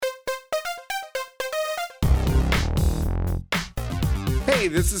Hey,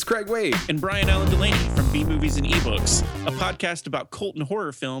 this is Craig Wade. And Brian Allen Delaney from B Movies and Ebooks, a podcast about cult and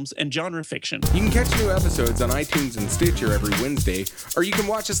horror films and genre fiction. You can catch new episodes on iTunes and Stitcher every Wednesday, or you can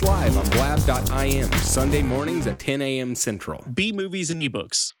watch us live on blab.im Sunday mornings at 10 a.m. Central. B Movies and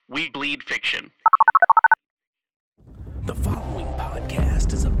Ebooks. We bleed fiction. The following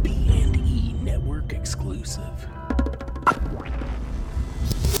podcast is a B&E Network exclusive.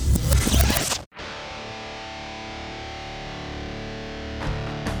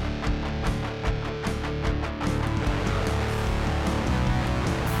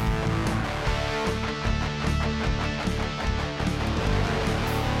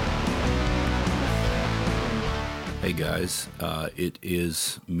 Hey guys, it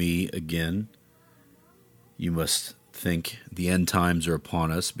is me again. You must think the end times are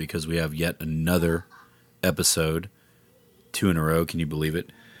upon us because we have yet another episode, 2 in a row, can you believe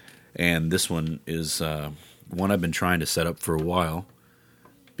it? And this one is one I've been trying to set up for a while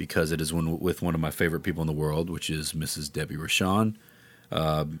because it is with one of my favorite people in the world, which is Mrs. Debbie Rochon.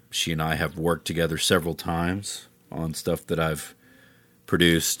 She and I have worked together several times on stuff that I've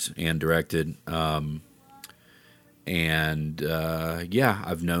produced and directed. I've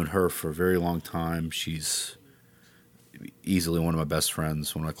known her for a very long time. She's easily one of my best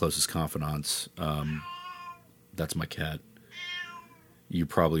friends, one of my closest confidants. That's my cat. You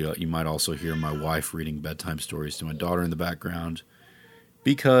might also hear my wife reading bedtime stories to my daughter in the background,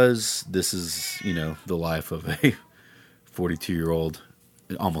 because this is, the life of a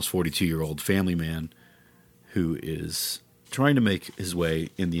almost 42-year-old family man who is trying to make his way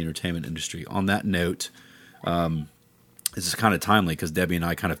in the entertainment industry. On that note, this is kind of timely because Debbie and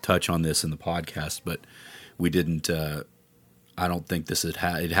I kind of touch on this in the podcast, but we didn't. I don't think this it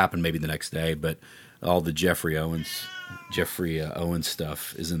happened maybe the next day, but all the Jeffrey Owens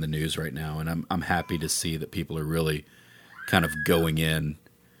stuff is in the news right now, and I'm happy to see that people are really kind of going in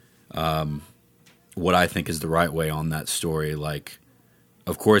what I think is the right way on that story. Like,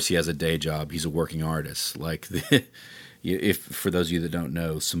 of course, he has a day job; he's a working artist. Like, if for those of you that don't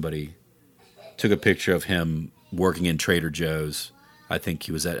know, somebody took a picture of him working in Trader Joe's. I think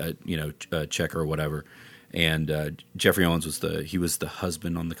he was at a Checker or whatever. And Jeffrey Owens was the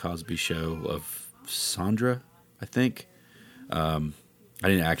husband on the Cosby Show of Sandra, I think. I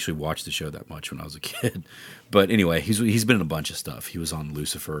didn't actually watch the show that much when I was a kid, but anyway, he's been in a bunch of stuff. He was on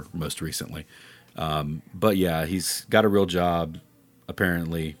Lucifer most recently. But yeah, he's got a real job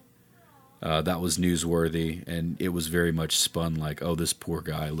apparently. That was newsworthy, and it was very much spun like, oh, this poor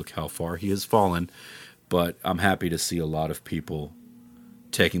guy, look how far he has fallen. But I'm happy to see a lot of people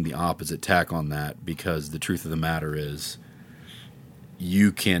taking the opposite tack on that, because the truth of the matter is,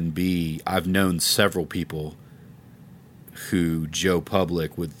 I've known several people who Joe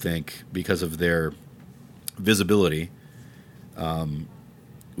Public would think, because of their visibility,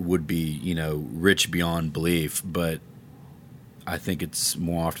 would be, rich beyond belief, but I think it's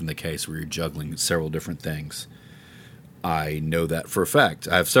more often the case where you're juggling several different things. I know that for a fact.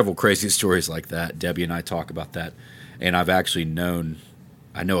 I have several crazy stories like that. Debbie and I talk about that. And I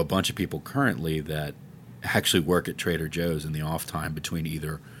know a bunch of people currently that actually work at Trader Joe's in the off time between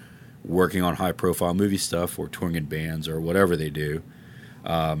either working on high profile movie stuff or touring in bands or whatever they do.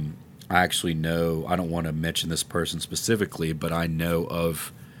 I actually know, I don't want to mention this person specifically, but I know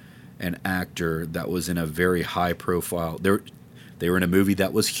of an actor that was in a very high profile. They were in a movie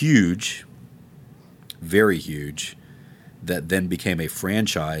that was huge, very huge, that then became a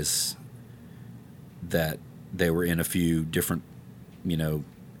franchise that they were in a few different,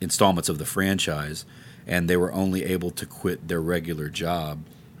 installments of the franchise, and they were only able to quit their regular job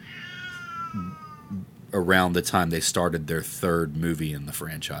around the time they started their third movie in the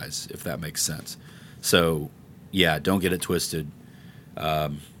franchise, if that makes sense. So, yeah, don't get it twisted.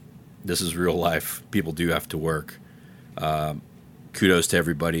 This is real life. People do have to work. Kudos to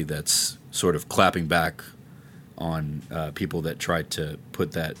everybody that's sort of clapping back on people that tried to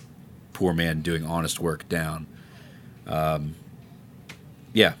put that poor man doing honest work down.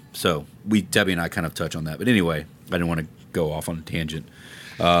 So Debbie and I kind of touch on that. But anyway, I didn't want to go off on a tangent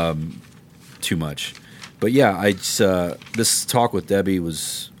too much. But yeah, this talk with Debbie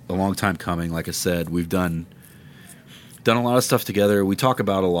was a long time coming. Like I said, we've done a lot of stuff together. We talk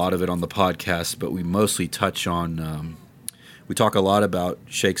about a lot of it on the podcast, but we mostly touch on... we talk a lot about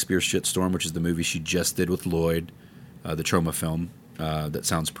Shakespeare's Shitstorm, which is the movie she just did with Lloyd, the Troma film. That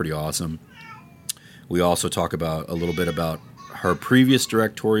sounds pretty awesome. We also talk about a little bit about her previous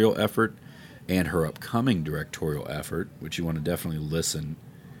directorial effort and her upcoming directorial effort, which you want to definitely listen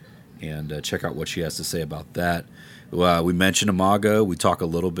and check out what she has to say about that. We mentioned Imago. We talk a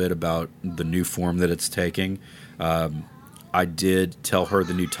little bit about the new form that it's taking. I did tell her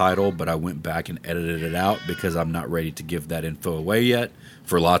the new title, but I went back and edited it out because I'm not ready to give that info away yet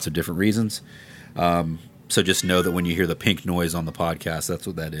for lots of different reasons. So just know that when you hear the pink noise on the podcast, that's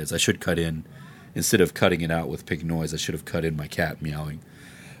what that is. I should cut in, instead of cutting it out with pink noise, I should have cut in my cat meowing.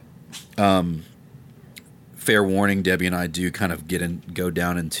 Fair warning, Debbie and I do kind of go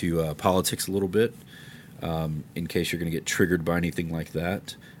down into politics a little bit, in case you're going to get triggered by anything like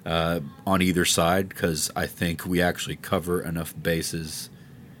that on either side, because I think we actually cover enough bases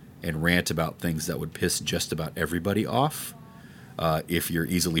and rant about things that would piss just about everybody off if you're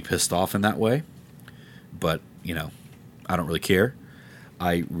easily pissed off in that way. But, you know, I don't really care.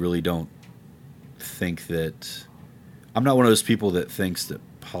 I really don't think that... I'm not one of those people that thinks that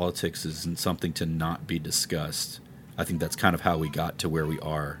politics isn't something to not be discussed. I think that's kind of how we got to where we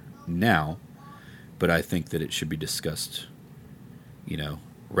are now. But I think that it should be discussed, you know,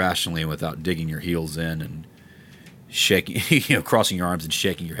 rationally and without digging your heels in and shaking, you know, crossing your arms and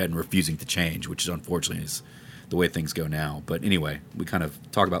shaking your head and refusing to change, which is unfortunately is the way things go now. But anyway, we kind of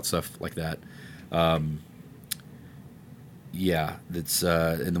talk about stuff like that. Yeah, that's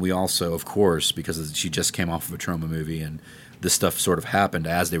and then we also, of course, because she just came off of a Troma movie and this stuff sort of happened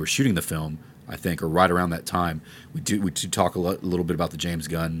as they were shooting the film, I think, or right around that time. We do talk a little bit about the James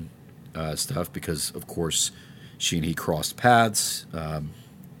Gunn stuff because, of course, she and he crossed paths during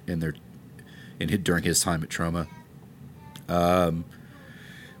his time at Troma.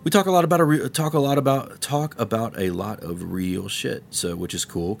 We talk a lot about a lot of real shit, so which is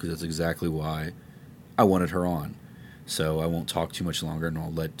cool because that's exactly why I wanted her on. So I won't talk too much longer, and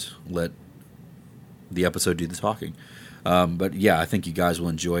I'll let the episode do the talking. But yeah, I think you guys will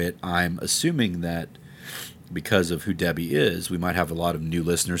enjoy it. I'm assuming that because of who Debbie is, we might have a lot of new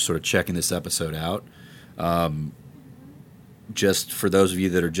listeners sort of checking this episode out. Just for those of you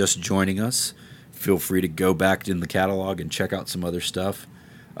that are just joining us, feel free to go back in the catalog and check out some other stuff.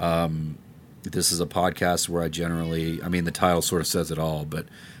 This is a podcast where the title sort of says it all, but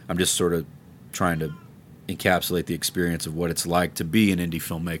I'm just sort of trying to encapsulate the experience of what it's like to be an indie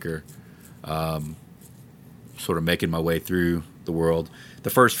filmmaker, sort of making my way through the world. The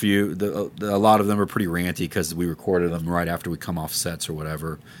first few, a lot of them are pretty ranty because we recorded them right after we come off sets or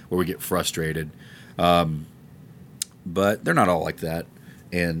whatever, where we get frustrated. But they're not all like that,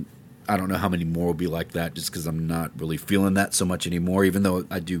 and I don't know how many more will be like that just because I'm not really feeling that so much anymore, even though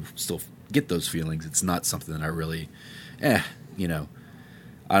I do still get those feelings. It's not something that I really, I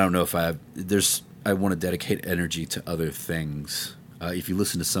don't know if I want to dedicate energy to other things. If you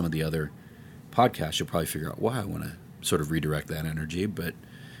listen to some of the other podcasts, you'll probably figure out why I want to sort of redirect that energy, but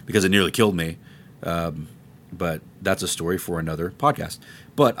because it nearly killed me. But that's a story for another podcast.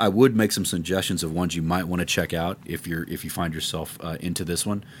 But I would make some suggestions of ones you might want to check out if you find yourself into this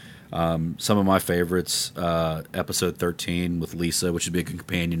one. Some of my favorites, episode 13 with Lisa, which would be a good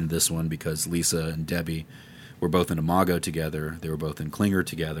companion to this one because Lisa and Debbie were both in Imago together. They were both in Klinger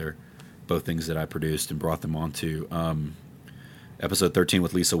together, both things that I produced and brought them onto. Episode 13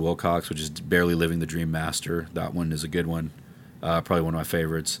 with Lisa Wilcox, which is Barely Living the Dream Master. That one is a good one. Probably one of my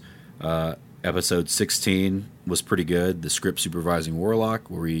favorites. Episode 16 was pretty good. The Script Supervising Warlock,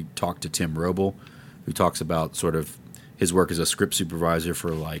 where we talked to Tim Roble, who talks about sort of his work as a script supervisor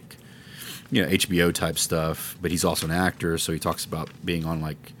for HBO type stuff. But he's also an actor, so he talks about being on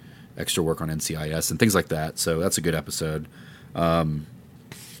like extra work on NCIS and things like that. So that's a good episode.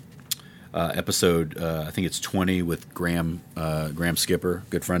 Episode, I think it's 20 with Graham Skipper,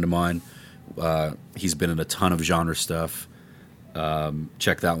 good friend of mine. He's been in a ton of genre stuff.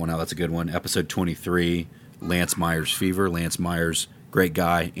 Check that one out. That's a good one. Episode 23, Lance Myers Fever. Lance Myers, great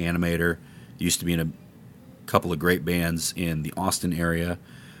guy, animator. Used to be in a couple of great bands in the Austin area.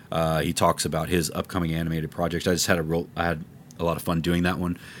 He talks about his upcoming animated project. I had a lot of fun doing that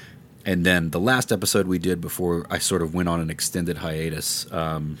one. And then the last episode we did before I sort of went on an extended hiatus,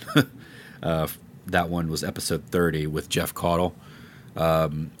 that one was episode 30 with Jeff Caudle. I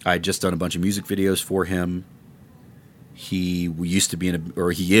had just done a bunch of music videos for him. He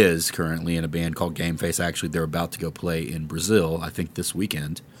is currently in a band called Game Face. Actually, they're about to go play in Brazil, I think this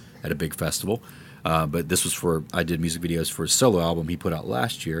weekend, at a big festival. But this was I did music videos for his solo album he put out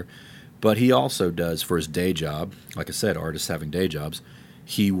last year. But he also does, for his day job, like I said, artists having day jobs,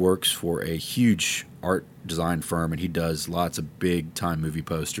 he works for a huge art design firm, and he does lots of big-time movie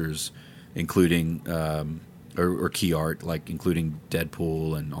posters, including, or key art, like including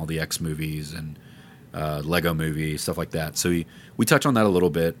Deadpool and all the X movies and Lego movie, stuff like that. So we touch on that a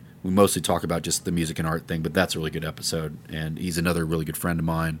little bit. We mostly talk about just the music and art thing, but that's a really good episode, and he's another really good friend of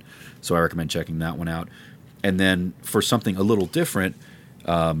mine, so I recommend checking that one out. And then for something a little different,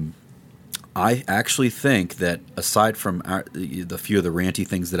 I actually think that aside from the few of the ranty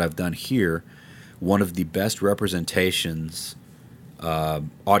things that I've done here, one of the best representations,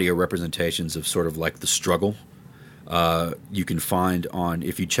 audio representations of sort of like the struggle, you can find on,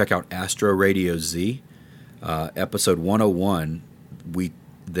 if you check out Astro Radio Z, episode 101,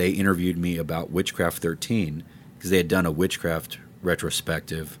 they interviewed me about Witchcraft 13 because they had done a Witchcraft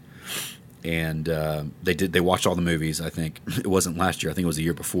retrospective, and they watched all the movies. I think it wasn't last year. I think it was the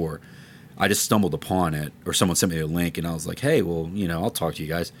year before. I just stumbled upon it, or someone sent me a link, and I was like, hey, well, I'll talk to you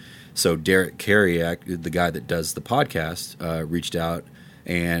guys. So Derek Carriac, the guy that does the podcast, reached out,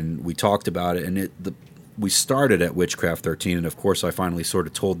 and we talked about it, and we started at Witchcraft 13, and of course I finally sort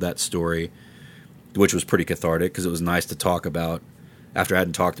of told that story, which was pretty cathartic because it was nice to talk about after I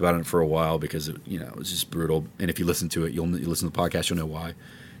hadn't talked about it for a while because it was just brutal. And if you listen to it, you listen to the podcast, you'll know why.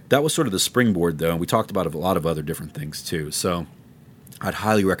 That was sort of the springboard, though, and we talked about a lot of other different things too. So I'd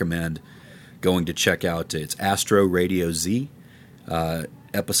highly recommend going to check out, it's Astro Radio Z,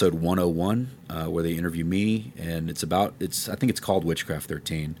 episode 101, where they interview me, and I think it's called Witchcraft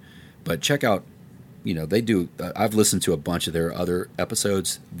 13. But check out, they do. I've listened to a bunch of their other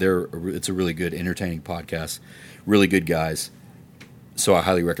episodes. It's a really good, entertaining podcast. Really good guys. So I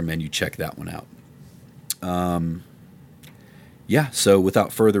highly recommend you check that one out. So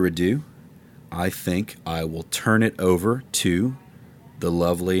without further ado, I think I will turn it over to the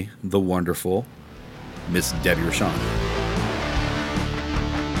lovely, the wonderful Miss Debbie Rochon.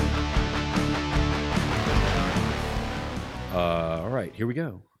 All right, here we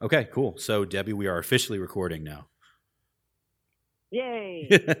go. Okay, cool. So, Debbie, we are officially recording now. Yay!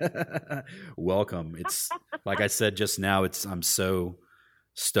 Welcome. It's like I said just now. I'm so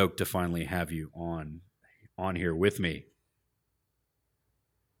stoked to finally have you on here with me.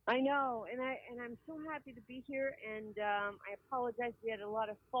 I know, and I'm so happy to be here. And I apologize. We had a lot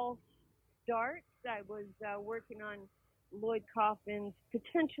of false starts. I was working on Lloyd Kaufman's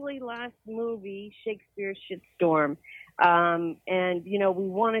potentially last movie, Shakespeare's Shitstorm. And we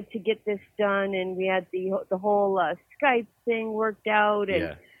wanted to get this done, and we had the whole Skype thing worked out,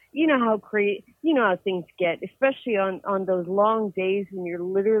 and you know how things get, especially on those long days when you're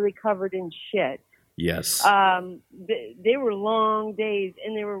literally covered in shit. Yes. They were long days,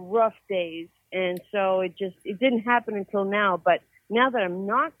 and they were rough days, and so it didn't happen until now. But now that I'm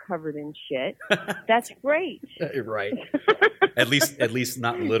not covered in shit, that's great. Right. At least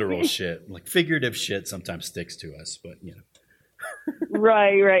not literal shit. Like figurative shit sometimes sticks to us, but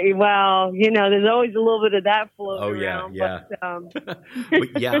Right. Well, there's always a little bit of that floating around. Yeah. But,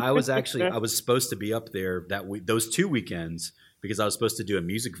 I was supposed to be up there those 2 weekends because I was supposed to do a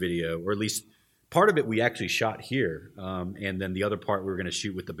music video, or at least part of it we actually shot here, and then the other part we were going to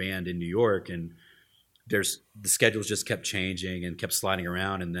shoot with the band in New York, and the schedules just kept changing and kept sliding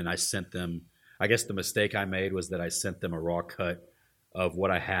around, and then I sent them. I guess the mistake I made was that I sent them a raw cut of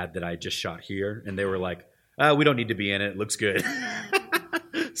what I had that I just shot here, and they were like, we don't need to be in it. It looks good.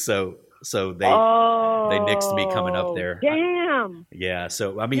 so they nixed me coming up there. Damn.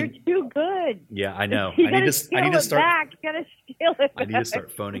 So I mean, you're too good. Yeah, I know. I need to start. You gotta scale it back. I need to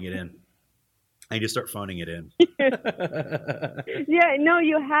start phoning it in. Yeah, no,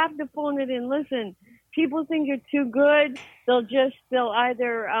 you have to phone it in. Listen, people think you're too good. They'll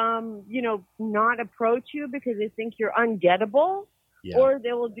either not approach you because they think you're ungettable. Yeah. Or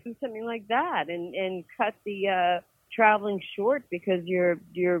they will do something like that and cut the traveling short because you're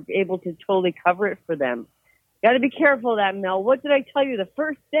able to totally cover it for them. Got to be careful of that, Mel. What did I tell you the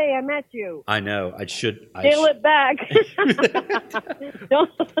first day I met you? I know. Scale it back.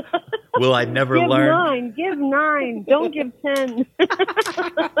 Will I never learn? Give 9. Don't give 10.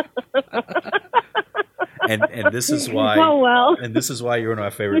 And this is why. Oh well. And this is why you're one of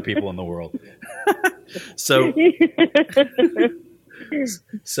my favorite people in the world. So.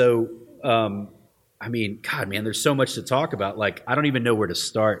 I mean, God, man, there's so much to talk about. Like, I don't even know where to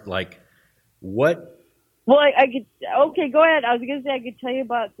start. Like, what? Well, I could. Okay, go ahead. I was going to say I could tell you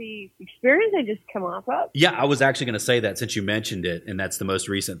about the experience I just come off of. Yeah, I was actually going to say that since you mentioned it, and that's the most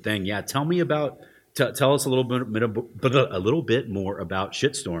recent thing. Yeah, tell me about. Tell us a little bit more about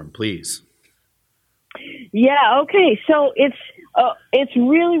Shitstorm, please. Yeah. Okay. So it's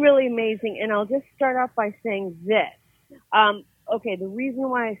really, really amazing, and I'll just start off by saying this. Okay, the reason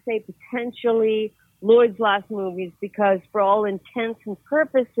why I say potentially Lloyd's last movie is because for all intents and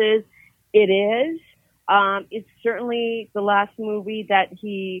purposes, it is. It's certainly the last movie that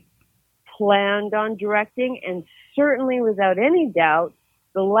he planned on directing, and certainly without any doubt,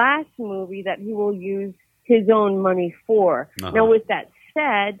 the last movie that he will use his own money for. Uh-huh. Now, with that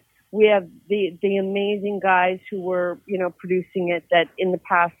said, We have the amazing guys who were, producing it, that in the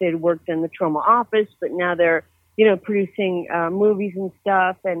past they had worked in the Trauma office, but now they're, producing movies and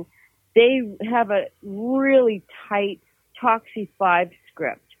stuff. And they have a really tight Toxie 5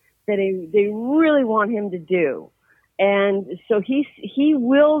 script that they really want him to do. And so he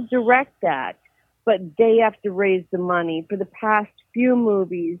will direct that, but they have to raise the money. For the past few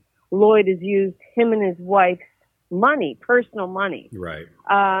movies, Lloyd has used him and his wife's money, personal money, right,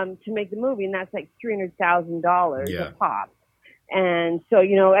 to make the movie, and that's like $300,000 Yeah. a pop. And so,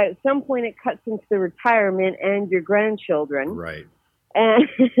 at some point it cuts into the retirement and your grandchildren. right. And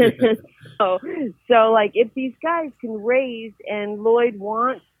so like, if these guys can raise, and Lloyd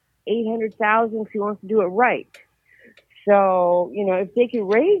wants $800,000 because he wants to do it right. So, if they could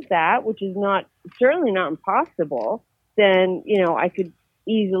raise that, which is certainly not impossible, then, I could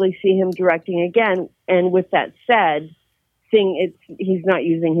easily see him directing again. And with that said, seeing he's not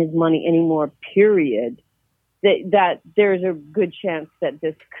using his money anymore, period, that there's a good chance that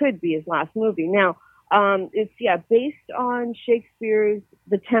this could be his last movie. Now, it's based on Shakespeare's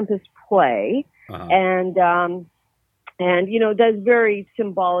The Tempest play, Uh-huh. and that's very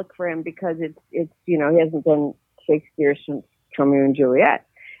symbolic for him, because it's he hasn't done Shakespeare since Romeo and Juliet,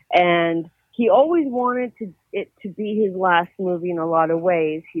 and he always wanted it to be his last movie in a lot of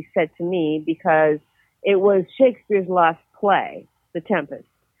ways. He said to me, because it was Shakespeare's last play, The Tempest.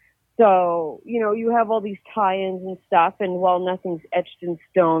 So, you have all these tie-ins and stuff, and while nothing's etched in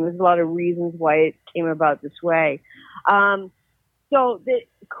stone, there's a lot of reasons why it came about this way. So the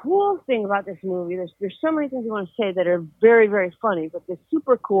cool thing about this movie, there's so many things I want to say that are very, very funny, but the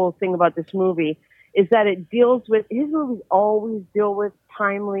super cool thing about this movie is that it deals with, his movies always deal with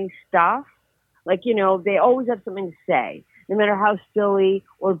timely stuff. Like, they always have something to say. No matter how silly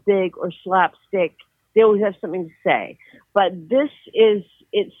or big or slapstick, they always have something to say. But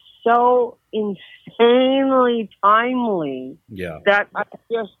it's so insanely timely that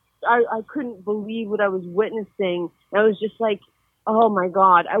I couldn't believe what I was witnessing. I was just like, oh my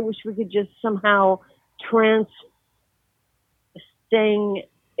God, I wish we could just somehow staying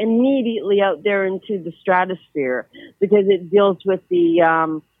immediately out there into the stratosphere, because it deals with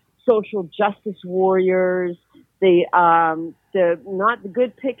the social justice warriors, the not the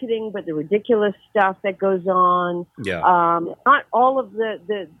good picketing, but the ridiculous stuff that goes on. Yeah. Not all of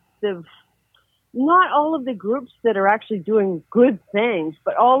not all of the groups that are actually doing good things,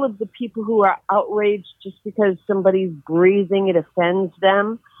 but all of the people who are outraged just because somebody's breathing, it offends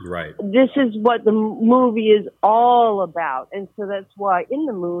them. Right. This is what the movie is all about. And so that's why in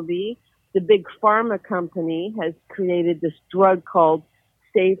the movie, the big pharma company has created this drug called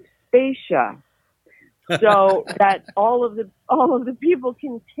Safe Spacia, so that all of the people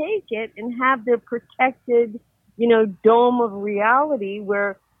can take it and have their protected, dome of reality,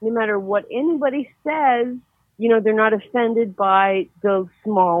 where no matter what anybody says, they're not offended by the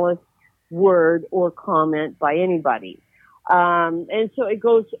smallest word or comment by anybody. And so it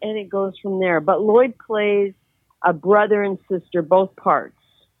goes from there. But Lloyd plays a brother and sister, both parts.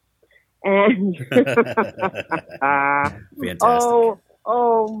 And Fantastic.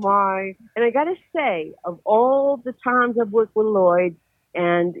 Oh my. And I gotta say, of all the times I've worked with Lloyd,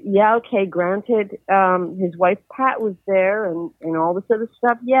 and granted, his wife Pat was there and all this other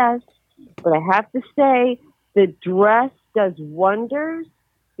stuff, yes. But I have to say, the dress does wonders.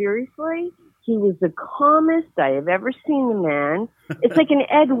 Seriously. He was the calmest I have ever seen the man. It's like an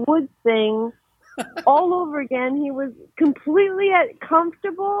Ed Wood thing all over again. He was completely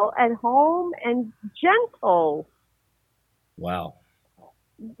comfortable, at home, and gentle. Wow.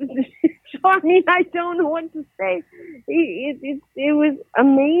 I mean, I don't know what to say. It was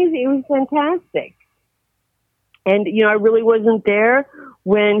amazing. It was fantastic. And, I really wasn't there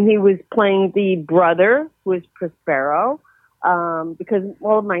when he was playing the brother, who is Prospero, because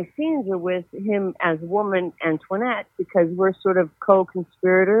all of my scenes are with him as woman Antoinette, because we're sort of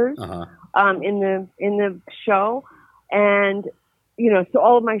co-conspirators in the show. And, so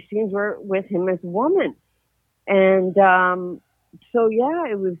all of my scenes were with him as woman. And so,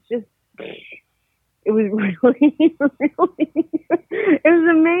 it was just... It was really, really, it was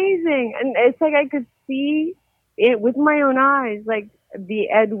amazing. And it's like I could see it with my own eyes, like the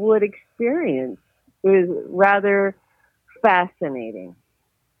Ed Wood experience. It was rather fascinating.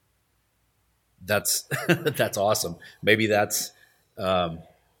 That's awesome. Maybe that's,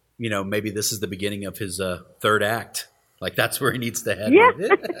 maybe this is the beginning of his third act. Like that's where he needs to head. Yeah.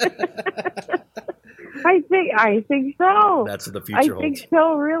 I think so. That's what the future holds. I think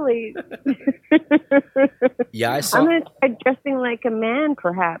so, really. Yeah, I saw. I'm going to try dressing like a man,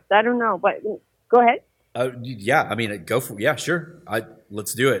 perhaps. I don't know, but go ahead. Yeah, I mean, go for. Yeah, sure.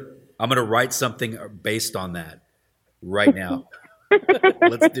 Let's do it. I'm going to write something based on that right now.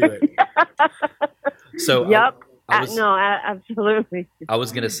 Let's do it. So Yep. absolutely. I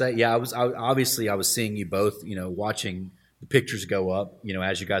was going to say, yeah, I was seeing you both, watching the pictures go up,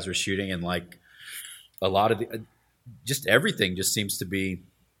 as you guys were shooting, and like a lot of just everything just seems to be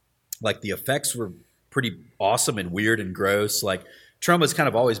like the effects were pretty awesome and weird and gross. Like Troma's kind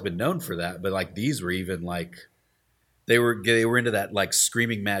of always been known for that, but like these were even like they were into that like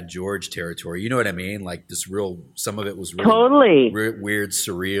Screaming Mad George territory. You know what I mean? Like this some of it was really totally weird,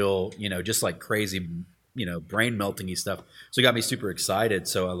 surreal, just like crazy, brain melting-y stuff. So it got me super excited.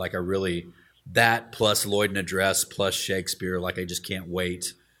 So like that plus Lloyd in a Dress plus Shakespeare, like I just can't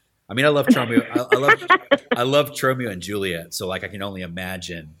wait. I mean, I love Tromeo. I love Tromeo and Juliet. So like I can only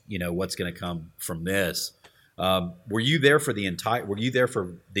imagine, what's going to come from this. Were you there for the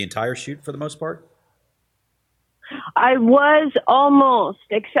entire shoot for the most part? I was almost,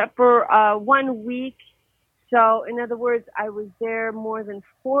 except for 1 week. So, in other words, I was there more than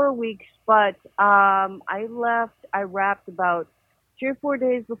 4 weeks, but I wrapped about 3 or 4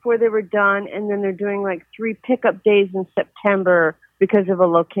 days before they were done, and then they're doing like 3 pickup days in September because of a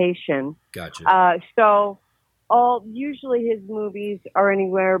location. Gotcha. So, usually his movies are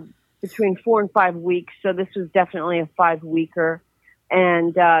anywhere between 4 and 5 weeks, so this was definitely a 5-weeker.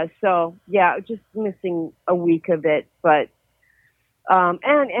 And so, yeah, just missing a week of it. But,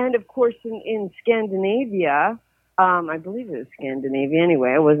 and of course, in Scandinavia, I believe it was Scandinavia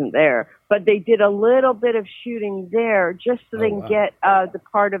anyway, I wasn't there. But they did a little bit of shooting there just so they can get the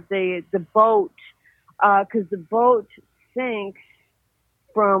part of the boat, because the boat sinks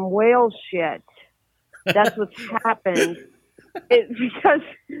from whale shit. That's what's happened. It's because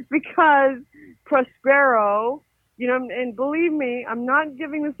Prospero... and believe me, I'm not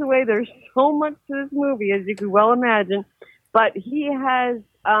giving this away. There's so much to this movie, as you could well imagine. But he has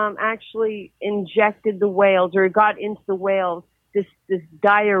actually injected the whales, or got into the whales, this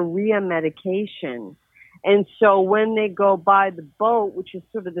diarrhea medication. And so when they go by the boat, which is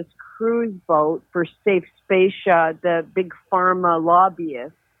sort of this cruise boat for Safe Spacia, the big pharma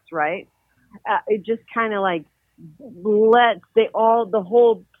lobbyists, right? It just kind of like lets the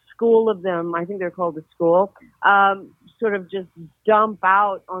whole school of them, I think they're called the school, sort of just dump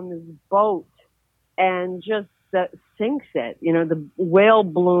out on this boat and just sinks it. The whale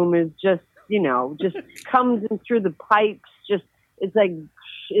bloom is just comes in through the pipes. It's like,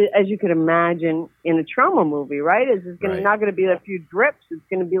 as you could imagine in a Troma movie, right? It's not going to be a few drips. It's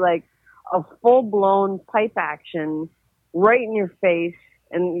going to be like a full-blown pipe action right in your face.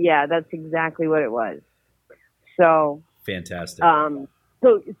 And yeah, that's exactly what it was. So fantastic.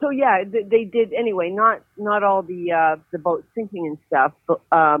 So yeah, they did anyway. Not all the boat sinking and stuff,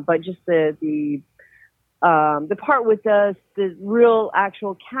 but just the part with the real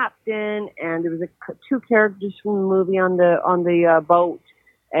actual captain, and there was 2 characters from the movie on the boat,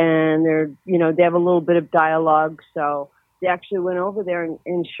 and they have a little bit of dialogue. So they actually went over there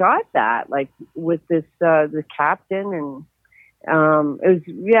and shot that, like with this the captain, and it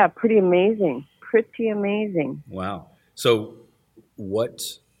was pretty amazing. Wow. So what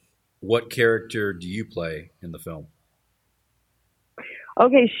character do you play in the film?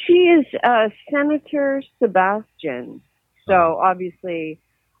 Okay, she is Senator Sebastian. So obviously,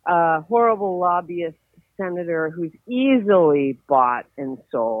 horrible lobbyist senator who's easily bought and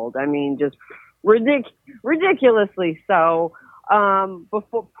sold. I mean, just ridiculously so.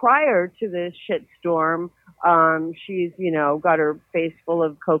 Prior to this shitstorm, she's got her face full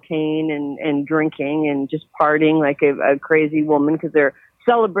of cocaine and drinking and just partying like a crazy woman, because they're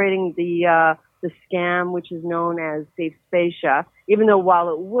celebrating the scam, which is known as Safe Spacia. Even though while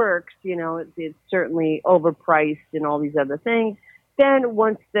it works, it's certainly overpriced and all these other things. Then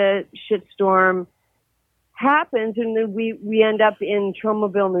once the shitstorm happens, and then we end up in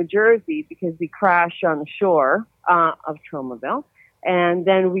Tromaville, New Jersey, because we crash on the shore of Tromaville, and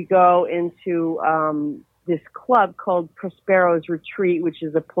then we go into this club called Prospero's Retreat, which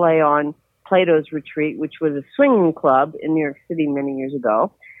is a play on Plato's Retreat, which was a swinging club in New York City many years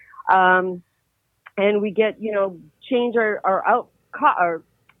ago. And we get, change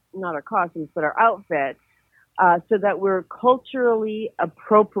not our costumes, but our outfits, so that we're culturally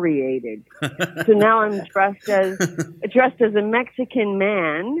appropriated. So now I'm dressed as a Mexican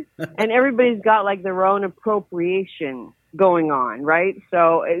man, and everybody's got like their own appropriation going on, right?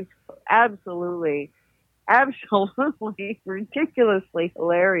 So it's absolutely ridiculously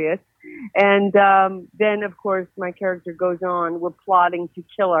hilarious. And then, of course, my character goes on. We're plotting to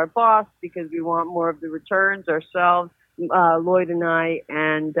kill our boss because we want more of the returns ourselves, Lloyd and I.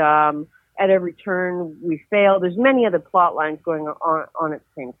 And at every turn we fail. There's many other plot lines going on at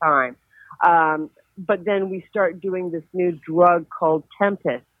the same time. But then we start doing this new drug called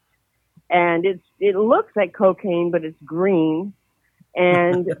Tempest. And it looks like cocaine, but it's green.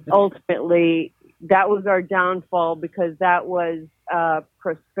 And ultimately, that was our downfall because that was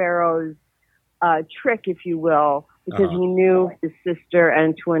Prospero's trick, if you will, because he knew his sister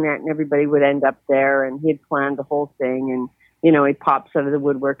Antoinette and everybody would end up there, and he had planned the whole thing. And, you know, he pops out of the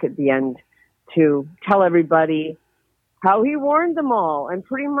woodwork at the end to tell everybody how he warned them all. And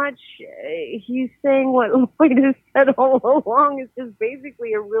pretty much he's saying what Lloyd has said all along. It's just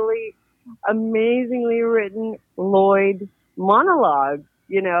basically a really amazingly written Lloyd monologue,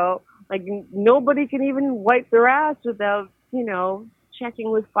 you know, like nobody can even wipe their ass without, you know,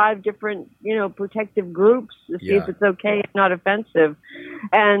 checking with 5 different, you know, protective groups to see if it's okay and not offensive.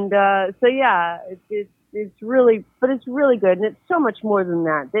 And so, yeah, it's really, but it's really good. And it's so much more than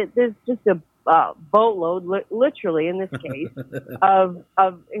that. There's just a boatload, literally in this case,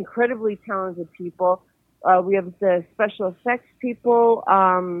 of incredibly talented people. We have the special effects people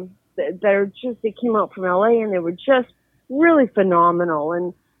that are just, they came out from LA and they were just really phenomenal.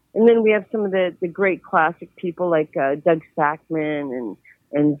 And then we have some of the great classic people like Doug Sackman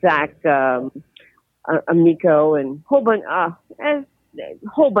and Zach Amico and a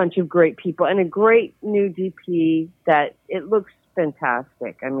whole bunch of great people and a great new DP that it looks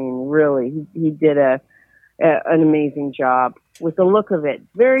fantastic. I mean, really, he did an amazing job with the look of it.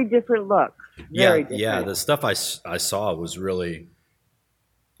 Very different look. Very different. Yeah. The stuff I saw was really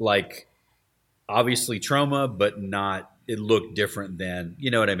like obviously Trauma, but not. It looked different than,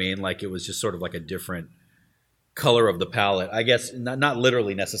 you know what I mean? Like it was just sort of like a different color of the palette. I guess not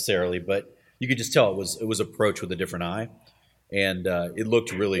literally necessarily, but you could just tell it was approached with a different eye, and it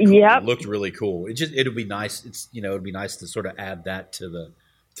looked really cool. Yep. It looked really cool. It'd be nice. It'd be nice to sort of add that to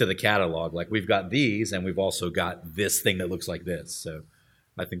the catalog. Like we've got these, and we've also got this thing that looks like this. So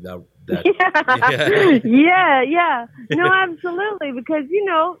I think that yeah. No, absolutely. Because you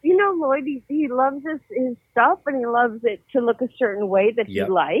know, Lloyd, he loves his stuff, and he loves it to look a certain way that he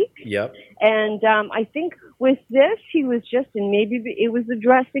likes. Yep. And I think with this, he was just, and maybe it was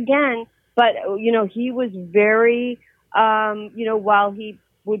addressed again, but you know, he was very, you know, while he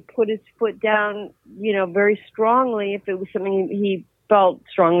would put his foot down, you know, very strongly if it was something he felt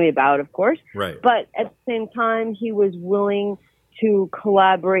strongly about, of course. Right. But at the same time, he was willing to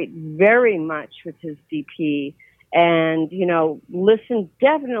collaborate very much with his DP and, you know,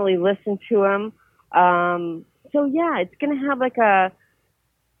 definitely listen to him. So yeah, it's going to have like a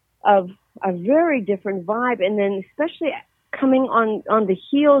very different vibe. And then especially coming on the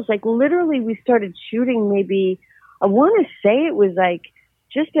heels, like literally we started shooting maybe, I want to say it was like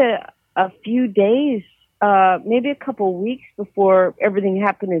just a few days, maybe a couple weeks before everything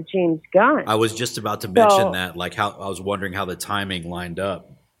happened to James Gunn. I was just about to mention that, like how I was wondering how the timing lined up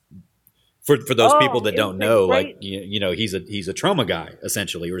for those people that don't know. Like you know, he's a Trauma guy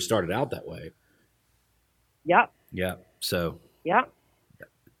essentially, or started out that way. Yep. Yeah. So. Yep.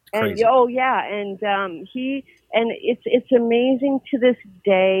 Crazy. And it's amazing to this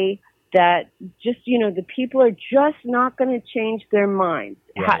day that just, you know, the people are just not going to change their minds.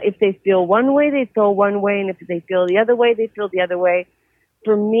 Right. If they feel one way, they feel one way, and if they feel the other way, they feel the other way.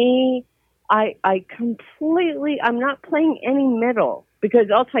 For me, I'm not playing any middle, because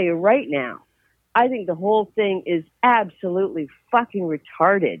I'll tell you right now, I think the whole thing is absolutely fucking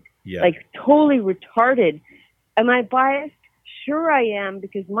retarded. Yeah. Like totally retarded. Am I biased? Sure I am,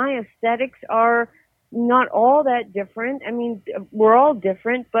 because my aesthetics are not all that different. I mean, we're all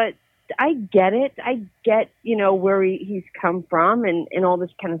different, but I get it. I get, you know, where he's come from and all this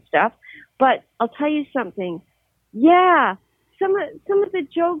kind of stuff. But I'll tell you something. Yeah, some of the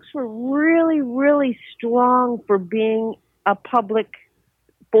jokes were really, really strong for being a public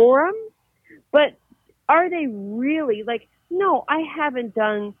forum. But are they really? Like, no, I haven't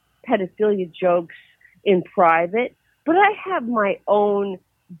done pedophilia jokes in private, but I have my own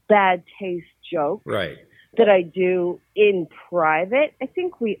bad taste jokes. Right. That I do in private. I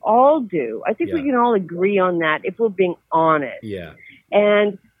think we all do. I think we can all agree on that if we're being honest. Yeah.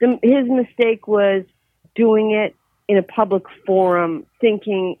 And his mistake was doing it in a public forum,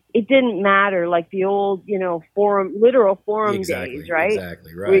 thinking it didn't matter, like the old, you know, literal forum days, right?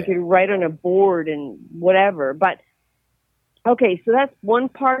 Exactly, right. Where you could write on a board and whatever. But okay, so that's one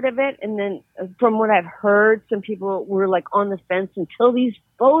part of it. And then from what I've heard, some people were like on the fence until these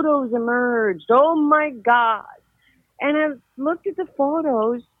photos emerged. Oh my God. And I've looked at the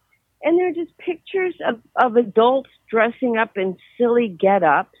photos and they're just pictures of adults dressing up in silly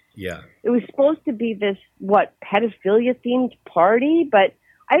get-ups. Yeah. It was supposed to be this, pedophilia themed party, but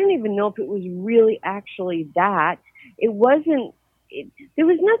I don't even know if it was really actually that. It wasn't. There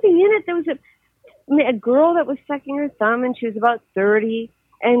was nothing in it. There was a girl that was sucking her thumb, and she was about 30,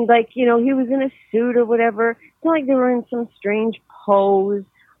 and he was in a suit or whatever. It's not like they were in some strange pose.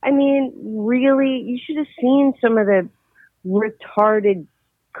 I mean, really, you should have seen some of the retarded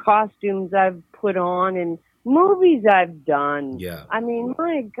costumes I've put on and movies I've done. Yeah. I mean,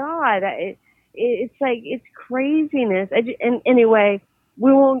 my God, it's it's craziness. And anyway,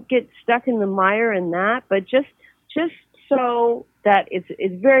 we won't get stuck in the mire in that, but just so that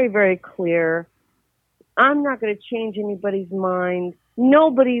it's very, very clear, I'm not going to change anybody's mind.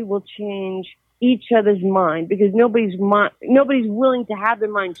 Nobody will change each other's mind because nobody's willing to have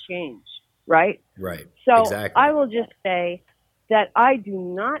their mind changed, right? Right. So exactly. I will just say that I do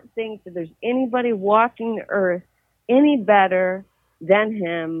not think that there's anybody walking the earth any better than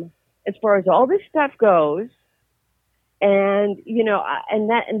him as far as all this stuff goes. And,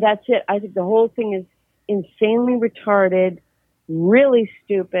 and that's it. I think the whole thing is insanely retarded, really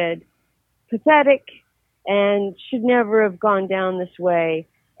stupid, pathetic, and should never have gone down this way.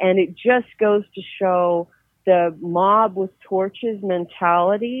 And it just goes to show the mob with torches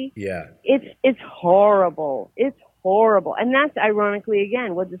mentality. Yeah. It's horrible. It's horrible. And that's ironically,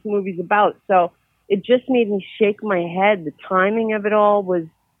 again, what this movie's about. So it just made me shake my head. The timing of it all was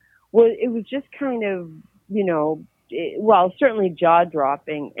just kind of, certainly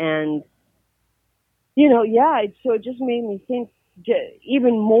jaw-dropping. And, so it just made me think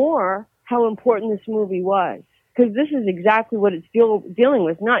even more how important this movie was. Because this is exactly what it's dealing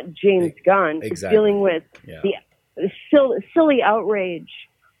with, not James Gunn. Exactly. It's dealing with the silly outrage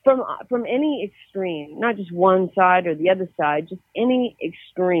from any extreme, not just one side or the other side, just any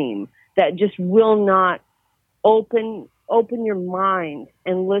extreme that just will not open your mind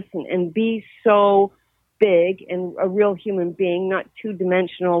and listen and be so big and a real human being, not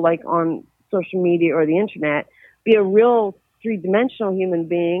two-dimensional like on social media or the internet. Be a real three-dimensional human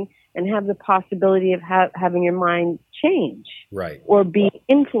being and have the possibility of having your mind change, right, or be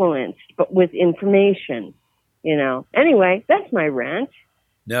influenced, but with information. Anyway, that's my rant.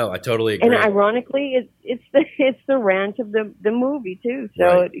 No, I totally agree. And ironically, it's the rant of the movie too,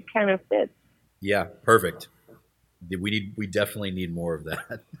 so right. it kind of fits. Yeah, perfect. We definitely need more of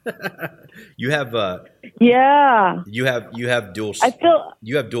that. You have you have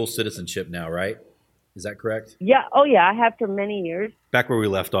dual citizenship now, right? Is that correct? Yeah. Oh, yeah. I have for many years. Back where we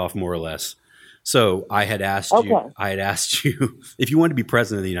left off, more or less. So I had asked you if you wanted to be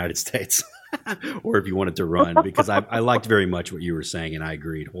president of the United States, or if you wanted to run, because I liked very much what you were saying, and I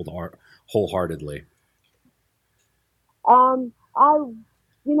agreed wholeheartedly. I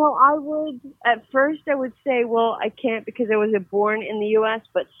would at first I would say, well, I can't because I was born in the U.S.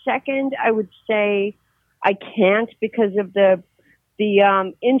 But second, I would say I can't because of the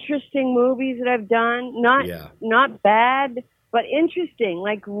interesting movies that I've done, not bad, but interesting,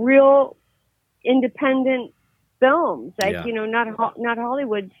 like real independent films, like, not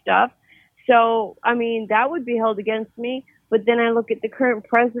Hollywood stuff. So, I mean, that would be held against me. But then I look at the current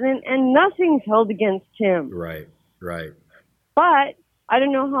president and nothing's held against him. Right. But I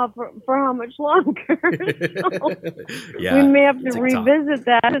don't know for how much longer. So yeah, we may have to revisit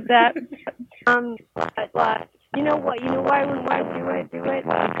that. But you know what? You know why we want to do it?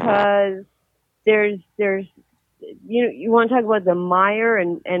 Because there's you want to talk about the mire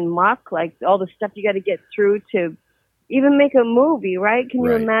and muck, like all the stuff you got to get through to even make a movie, right? Can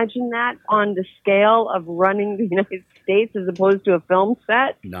you imagine that on the scale of running the United States as opposed to a film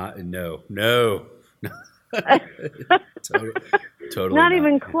set? No. Totally not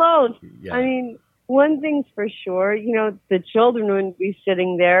even close. Yeah. I mean, one thing's for sure, the children wouldn't be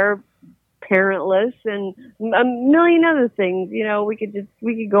sitting there parentless and a million other things. We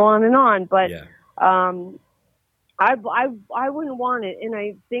could go on and on, but I wouldn't want it. And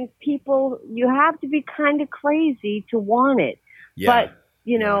I think you have to be kind of crazy to want it. Yeah. But,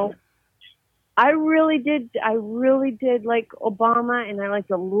 I really did like Obama, and I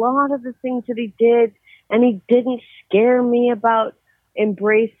liked a lot of the things that he did, and he didn't scare me about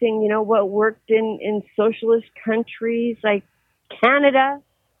embracing, what worked in socialist countries like Canada,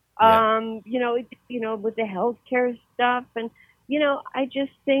 with the healthcare stuff. And, I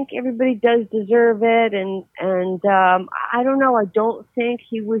just think everybody does deserve it. And I don't know. I don't think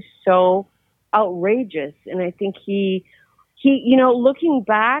he was so outrageous. And I think he, looking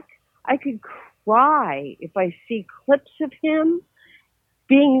back, I could cry if I see clips of him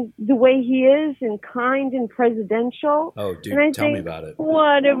being the way he is and kind and presidential. Oh, dude, and tell me about it.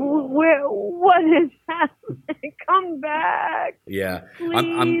 What is happening? Come back. Yeah.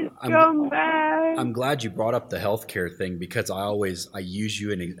 Please come back. I'm glad you brought up the healthcare thing, because I use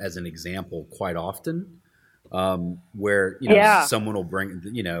you as an example quite often, where, someone will bring,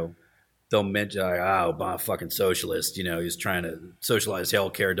 they'll mention, Obama fucking socialist, he's trying to socialize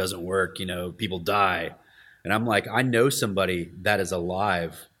healthcare, doesn't work, people die. And I'm like, I know somebody that is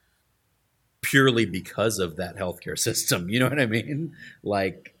alive purely because of that healthcare system. You know what I mean?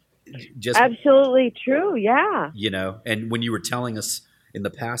 Like, just absolutely true. Yeah. And when you were telling us in the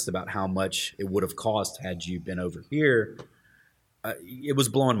past about how much it would have cost had you been over here, it was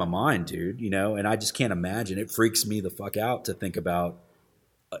blowing my mind, dude, and I just can't imagine. It freaks me the fuck out to think about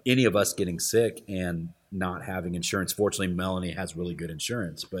any of us getting sick and not having insurance. Fortunately, Melanie has really good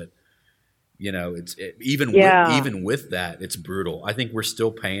insurance, but even with that, it's brutal. I think we're still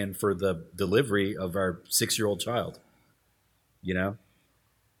paying for the delivery of our 6-year-old child. Yeah,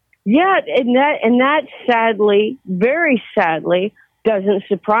 and that sadly, very sadly, doesn't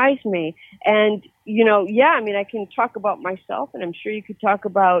surprise me. And I can talk about myself, and I'm sure you could talk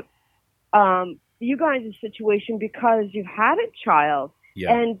about you guys' situation because you've had a child.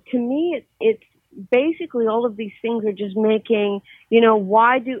 Yeah. And to me, it's basically all of these things are just making,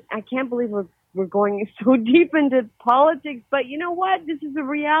 I can't believe we're going so deep into politics, but you know what? This is a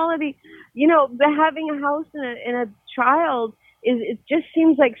reality. Having a house and a child it just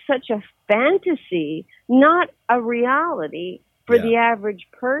seems like such a fantasy, not a reality for the average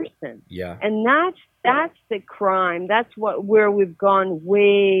person. Yeah. And that's the crime. That's where we've gone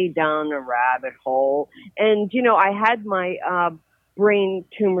way down a rabbit hole. And, I had my, brain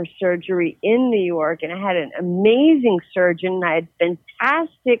tumor surgery in New York, and I had an amazing surgeon. I had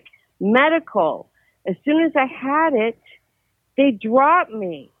fantastic medical. As soon as I had it, they dropped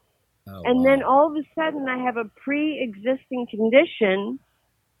me. Oh, and then all of a sudden I have a pre-existing condition.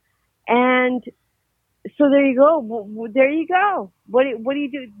 And so there you go. There you go. What do you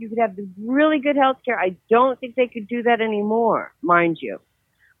do? You could have really good health care. I don't think they could do that anymore, mind you.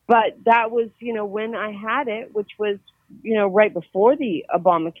 But that was, when I had it, which was, right before the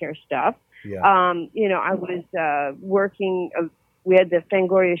Obamacare stuff. Yeah. I was working, we had the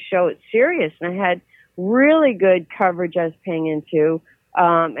Fangoria show at Sirius, and I had really good coverage I was paying into,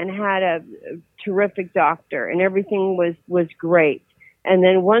 and had a terrific doctor, and everything was great. And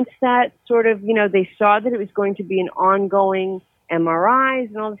then once that sort of, they saw that it was going to be an ongoing MRIs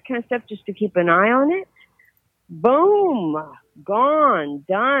and all this kind of stuff just to keep an eye on it, boom, gone,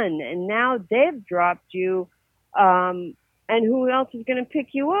 done. And now they've dropped you. And who else is going to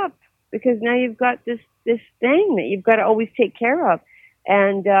pick you up? Because now you've got this thing that you've got to always take care of.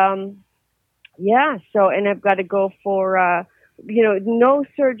 And, and I've got to go for, no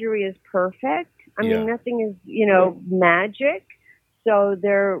surgery is perfect. I mean, nothing is, magic. So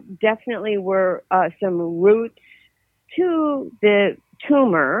there definitely were some roots to the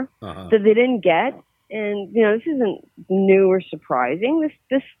tumor that they didn't get. And, this isn't new or surprising.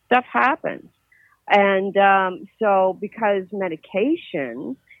 This stuff happens. And so because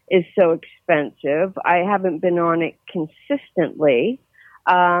medication is so expensive, I haven't been on it consistently.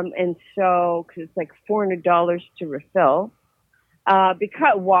 And so, because it's like $400 to refill.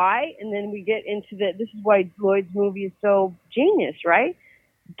 Because why? And then we get into this is why Lloyd's movie is so genius, right?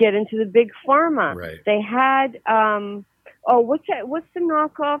 Get into the big pharma. Right. They had, what's the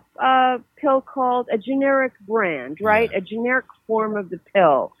knockoff pill called? A generic brand, right? Yeah. A generic form of the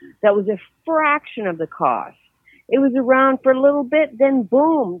pill that was a fraction of the cost. It was around for a little bit, then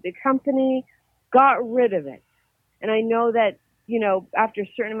boom, the company got rid of it. And I know that, after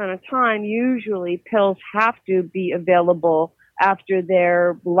a certain amount of time, usually pills have to be available after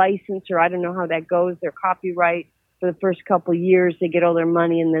their license, or I don't know how that goes, their copyright for the first couple of years, they get all their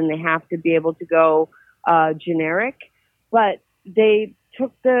money and then they have to be able to go generic. But they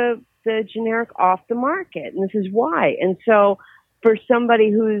took the generic off the market, and this is why. And so for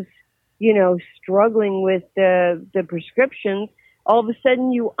somebody who's, struggling with the prescriptions, all of a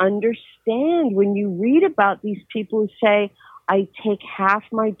sudden you understand when you read about these people who say, I take half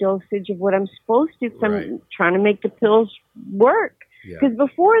my dosage of what I'm supposed to because I'm trying to make the pills work. Because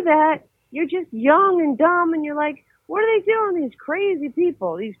before that, you're just young and dumb, and you're like, what are they doing, these crazy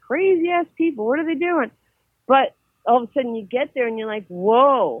people, these crazy-ass people? What are they doing? But all of a sudden you get there, and you're like,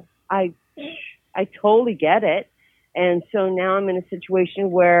 whoa, I totally get it. And so now I'm in a situation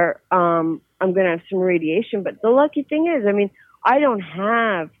where I'm going to have some radiation. But the lucky thing is, I don't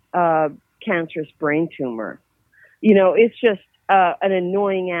have a cancerous brain tumor. It's just an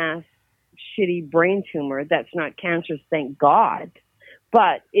annoying ass, shitty brain tumor that's not cancerous, thank God.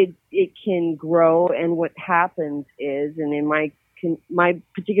 but it can grow. And what happens is, and in my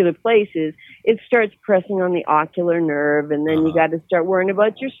particular place is, it starts pressing on the ocular nerve, and then you got to start worrying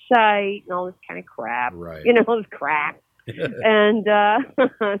about your sight and all this kind of crap, right? This crap. And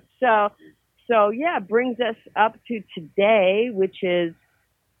so yeah, brings us up to today, which is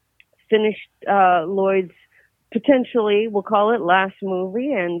finished Lloyd's potentially, we'll call it, last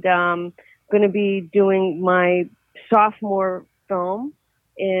movie, and going to be doing my sophomore film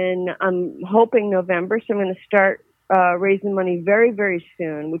I'm hoping November. So I'm going to start raising money very, very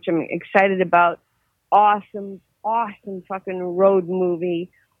soon, which I'm excited about. Awesome fucking road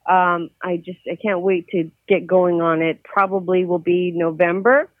movie. I can't wait to get going on it. Probably will be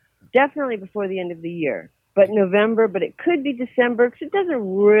November, definitely before the end of the year. But November, but it could be December, because it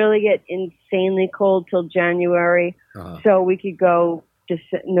doesn't really get insanely cold till January. So we could go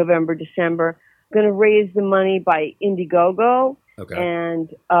November, December. Going to raise the money by Indiegogo. Okay. And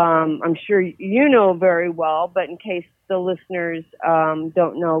I'm sure you know very well, but in case the listeners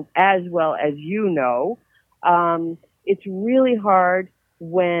don't know as well as you know, it's really hard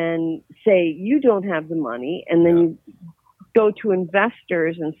when, say, you don't have the money, and then you go to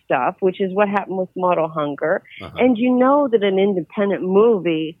investors and stuff, which is what happened with Model Hunger. And you know that an independent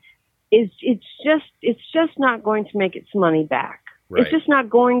movie it's just not going to make its money back. Right. It's just not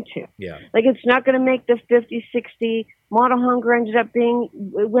going to. Yeah. Like, it's not going to make the 50, 60. Model Hunger ended up it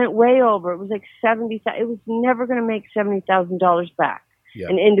went way over. It was like 70. It was never going to make $70,000 back. Yeah.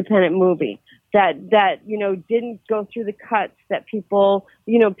 An independent movie that didn't go through the cuts that people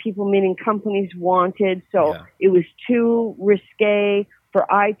meaning companies wanted. So it was too risque for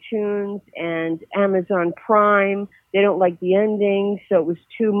iTunes and Amazon Prime. They don't like the ending, so it was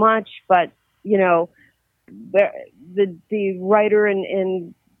too much. But the writer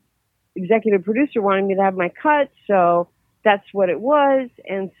and executive producer wanted me to have my cut, so that's what it was.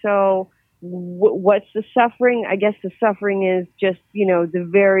 And so what's the suffering? I guess the suffering is just, the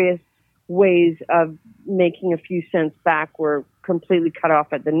various ways of making a few cents back were completely cut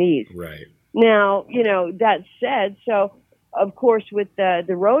off at the knees. Right. Now, that said, so of course with the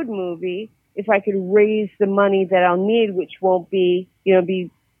road movie, if I could raise the money that I'll need, which won't be, be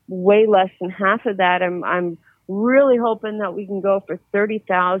way less than half of that, I'm really hoping that we can go for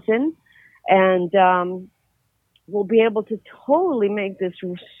 $30,000, and we'll be able to totally make this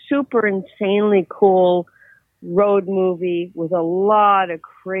super insanely cool road movie with a lot of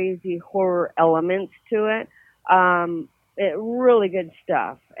crazy horror elements to it. Really good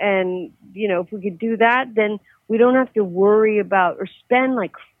stuff. And, if we could do that, then we don't have to worry about or spend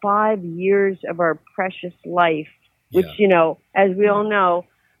like 5 years of our precious life, which, as we all know,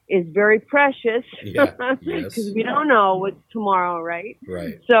 is very precious, because we don't know what's tomorrow, right?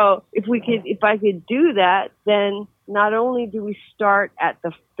 Right. So if I could do that, then not only do we start at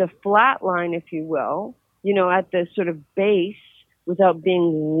the flat line, if you will, at the sort of base, without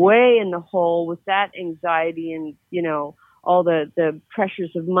being way in the hole with that anxiety and, all the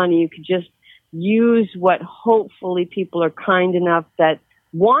pressures of money. You could just use what hopefully people are kind enough that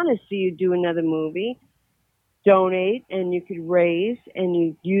want to see you do another movie, donate, and you could raise, and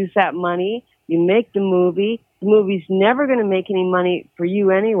you use that money, you make the movie. The movie's never going to make any money for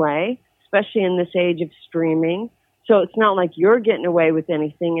you anyway, especially in this age of streaming. So it's not like you're getting away with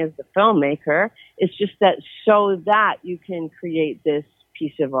anything as the filmmaker. It's just that so that you can create this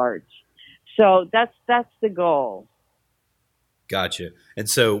piece of art. So that's the goal. Gotcha. And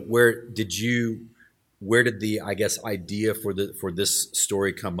so where did the, I guess, idea for this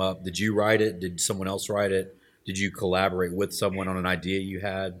story come up? Did you write it? Did someone else write it? Did you collaborate with someone on an idea you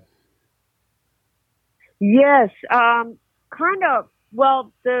had? Yes, kind of.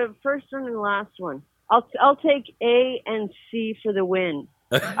 Well, the first one and the last one. I'll take A and C for the win.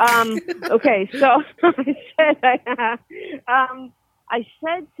 Okay, so I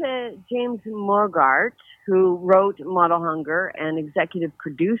said to James Morgart, who wrote Model Hunger and executive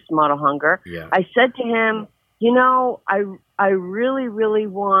produced Model Hunger, I said to him, I really, really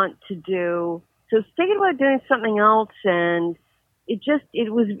want to do. So I was thinking about doing something else, and it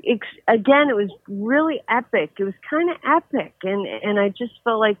was really epic. It was kind of epic, and I just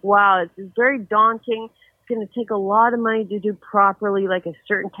felt like, wow, it's very daunting. It's going to take a lot of money to do properly, like a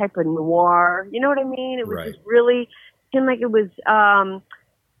certain type of noir. You know what I mean? It was just really seemed like it was,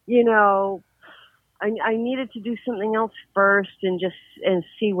 I needed to do something else first and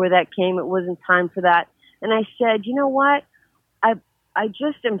see where that came. It wasn't time for that, and I said, you know what? I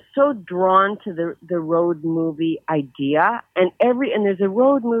just am so drawn to the road movie idea, and there's a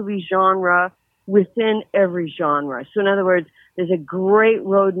road movie genre within every genre. So in other words, there's a great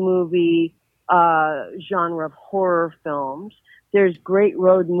road movie genre of horror films. There's great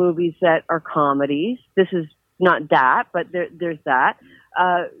road movies that are comedies. This is not that, but there's that.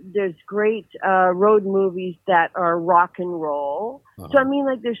 There's great road movies that are rock and roll. So I mean,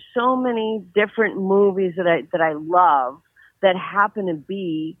 like, there's so many different movies that I love that happen to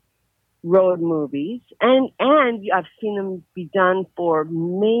be road movies, and I've seen them be done for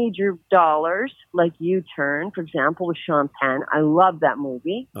major dollars, like U-Turn, for example, with Sean Penn. I love that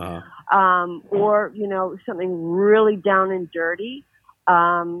movie. Or, you know, something really down and dirty,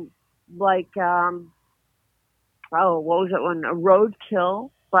 like what was that one? A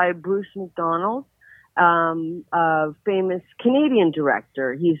Roadkill by Bruce McDonald, a famous Canadian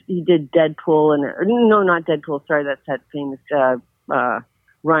director. He did Deadpool no, not Deadpool. Sorry, that's that famous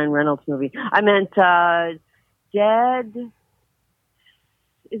Ryan Reynolds movie. I meant Dead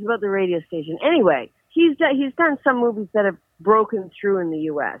is about the radio station. Anyway, he's done some movies that have broken through in the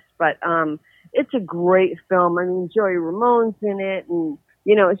U.S., but it's a great film. I mean, Joey Ramone's in it, and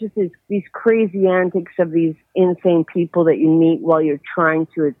you know, it's just these crazy antics of these insane people that you meet while you're trying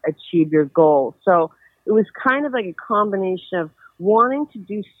to achieve your goal. So it was kind of like a combination of wanting to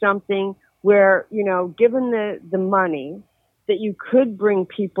do something where, you know, given the money, that you could bring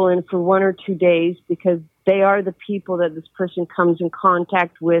people in for 1 or 2 days because they are the people that this person comes in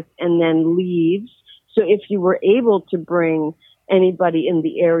contact with and then leaves. So if you were able to bring anybody in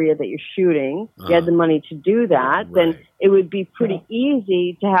the area that you're shooting, you had the money to do that, then it would be pretty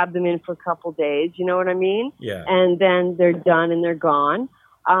easy to have them in for a couple days. You know what I mean? Yeah. And then they're done and they're gone.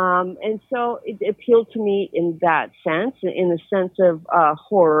 And so it appealed to me in that sense, in the sense of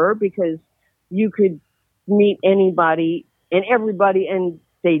horror, because you could meet anybody and everybody, and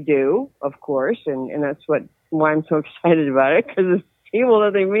they do, of course, and that's why I'm so excited about it, because the people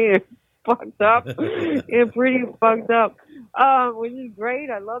that they meet are fucked up, and pretty fucked up, which is great.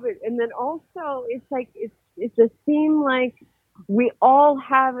 I love it. And then also, it's like it's a theme like we all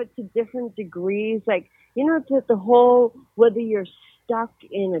have it to different degrees. Like, you know, it's the whole, whether you're stuck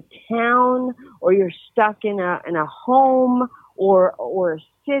in a town or you're stuck in a home or a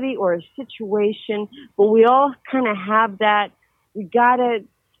city or a situation, but we all kind of have that. We gotta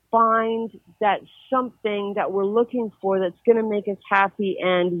find that something that we're looking for that's going to make us happy,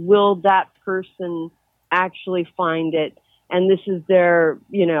 and will that person actually find it? And this is their,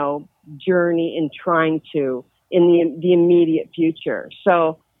 you know, journey in trying to in the immediate future.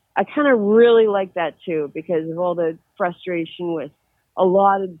 So I kind of really like that too, because of all the frustration with a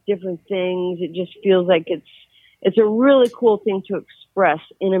lot of different things. It just feels like it's a really cool thing to express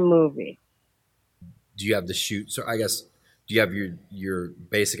in a movie. Do you have the shoot? So I guess, do you have your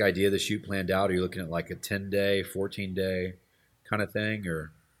basic idea of the shoot planned out? Are you looking at like a 10-day, 14-day kind of thing,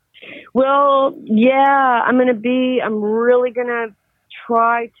 or? Well, yeah, I'm really going to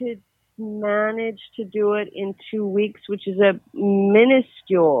try to manage to do it in 2 weeks, which is a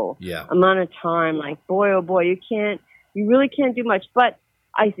minuscule amount of time. Like, boy, oh boy, you really can't do much. But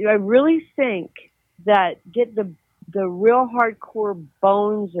I really think that get the real hardcore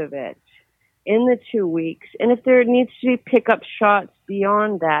bones of it in the 2 weeks. And if there needs to be pickup shots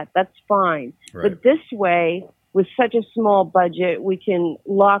beyond that, that's fine. Right. But this way, with such a small budget, we can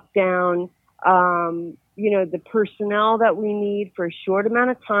lock down, the personnel that we need for a short amount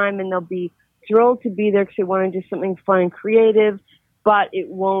of time, and they'll be thrilled to be there because they want to do something fun and creative, but it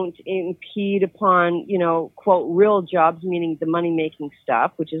won't impede upon, quote, real jobs, meaning the money-making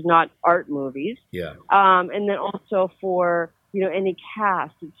stuff, which is not art movies. Yeah. And then also for, any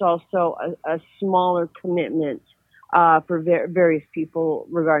cast, it's also a smaller commitment for various people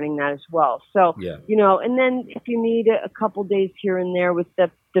regarding that as well. So, and then if you need a couple days here and there with the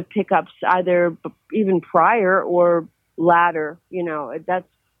pickups, either even prior or latter,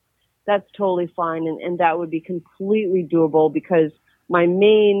 that's totally fine. And that would be completely doable because my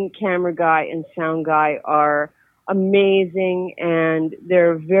main camera guy and sound guy are amazing, and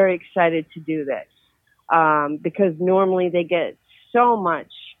they're very excited to do this because normally they get so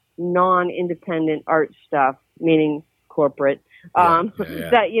much non-independent art stuff, meaning corporate, that,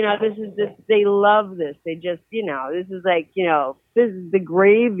 they love this. They just, this is like, this is the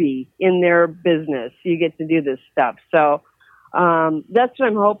gravy in their business. You get to do this stuff. So that's what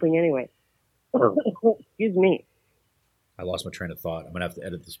I'm hoping anyway. Excuse me. I lost my train of thought. I'm gonna have to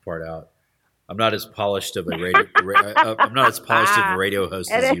edit this part out. I'm not as polished of a radio. I'm not as polished of a radio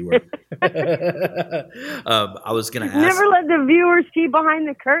host as you were. I was gonna ask. Never let the viewers see behind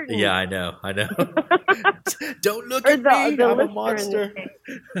the curtain. Yeah, I know. Don't look at me. I'm a monster.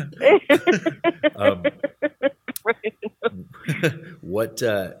 What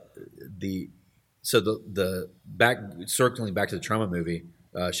circling back to the Troma movie,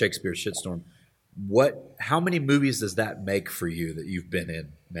 Shakespeare's Shitstorm. How many movies does that make for you that you've been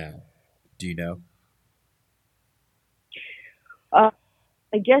in now? Do you know?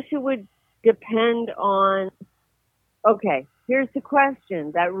 I guess it would depend on, okay, here's the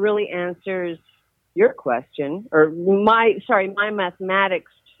question that really answers your question, or my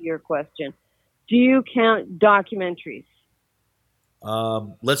mathematics to your question. Do you count documentaries?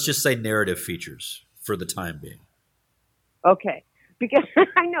 Let's just say narrative features for the time being. Okay. Because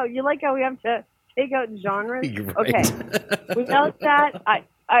I know, you like how we have to take out genres? Right. Okay. Without that, I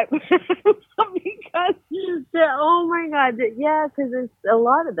because, oh my God, yeah, because there's a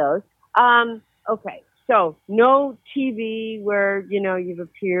lot of those. Okay. So no TV where, you've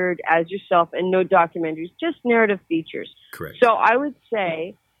appeared as yourself, and no documentaries, just narrative features. Correct. So I would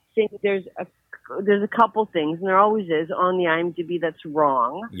say, there's a couple things, and there always is on the IMDb that's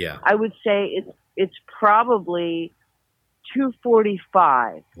wrong. Yeah. I would say it's probably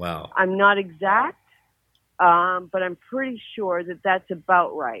 245. Wow. I'm not exact, but I'm pretty sure that that's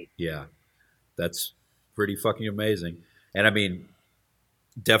about right. Yeah. That's pretty fucking amazing. And I mean,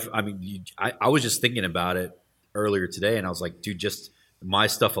 I was just thinking about it earlier today, and I was like, dude, just my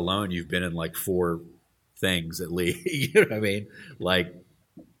stuff alone, you've been in like 4 things at least. You know what I mean? Like,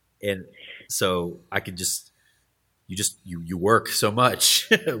 and so I could you work so much,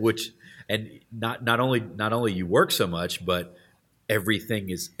 which, and not only you work so much, but everything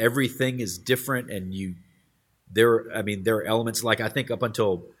is different, and there are elements, like I think up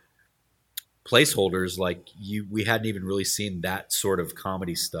until Placeholders, like we hadn't even really seen that sort of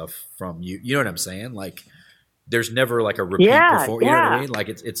comedy stuff from you. You know what I'm saying? Like, there's never like a repeat performance. You know what I mean? Like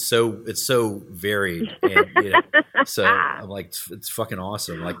it's so varied. And, so I'm like, it's fucking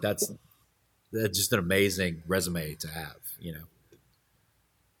awesome. Like that's just an amazing resume to have.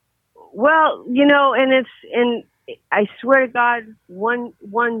 Well, and I swear to God, one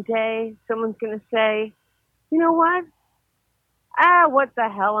day someone's going to say, you know what? What the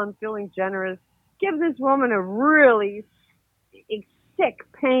hell? I'm feeling generous. Give this woman a really sick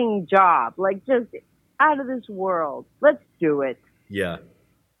paying job. Like, just out of this world. Let's do it. Yeah.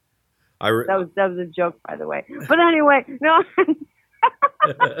 That was a joke, by the way. But anyway, no.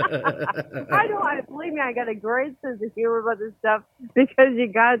 I know. Believe me, I got a great sense of humor about this stuff because you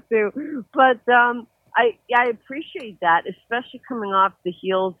got to. But I appreciate that, especially coming off the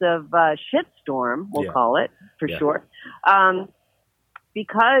heels of Shitstorm, we'll call it for short.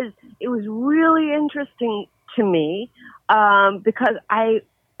 Because it was really interesting to me because I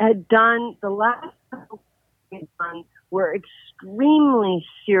had done the last couple were extremely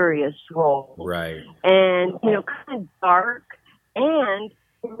serious roles, right? And kind of dark, and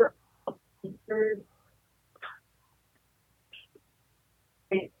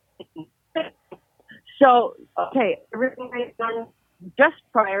so everything I'd done just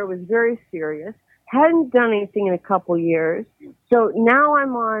prior was very serious. Hadn't done anything in a couple years, so now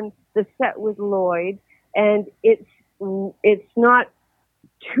I'm on the set with Lloyd, and it's not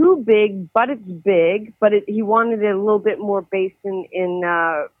too big, but it's big. But he wanted it a little bit more based in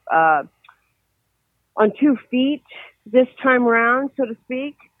on 2 feet this time around, so to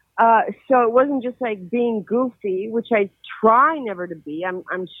speak. So it wasn't just like being goofy, which I try never to be.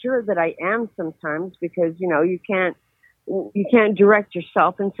 I'm sure that I am sometimes because you can't direct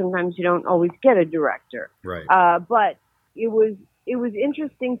yourself, and sometimes you don't always get a director. Right. But it was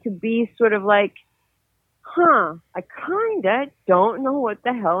interesting to be sort of like, I kind of don't know what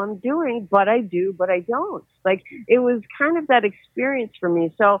the hell I'm doing, but I do, but I don't. Like, it was kind of that experience for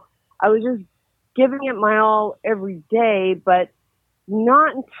me. So I was just giving it my all every day, but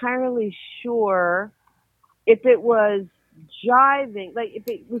not entirely sure if it was jiving, like if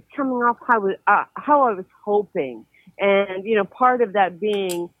it was coming off how I was hoping. And, part of that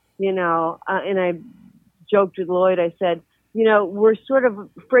being, and I joked with Lloyd, I said, we're sort of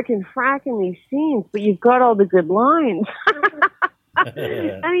frickin' fracking these scenes, but you've got all the good lines.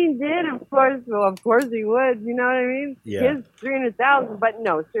 And he did, of course. Well, of course he would. You know what I mean? Yeah. His 300,000, but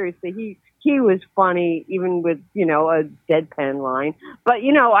no, seriously, he was funny, even with, a deadpan line. But,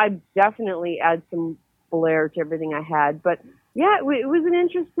 I definitely add some flair to everything I had. But yeah, it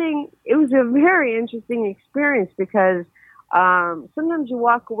was a very interesting experience because sometimes you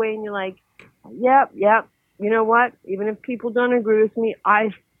walk away and you're like, yep, you know what? Even if people don't agree with me,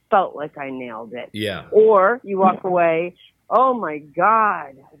 I felt like I nailed it. Yeah. Or you walk away, oh my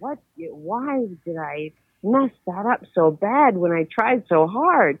God, why did I mess that up so bad when I tried so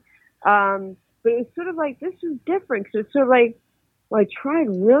hard? But it was sort of like, this was different. So it's sort of like, well, I tried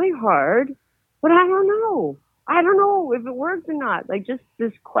really hard, but I don't know. I don't know if it worked or not. Like, just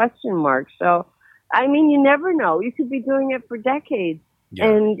this question mark. So, I mean, you never know. You could be doing it for decades. Yeah.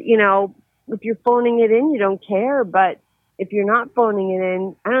 And, if you're phoning it in, you don't care. But if you're not phoning it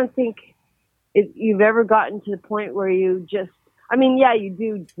in, I don't think you've ever gotten to the point where you just, I mean, yeah,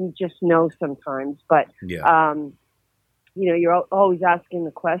 you just know sometimes, but, you know, you're always asking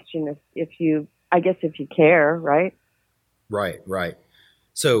the question if you care, right? Right.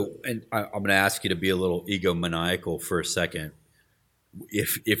 So, and I'm going to ask you to be a little egomaniacal for a second.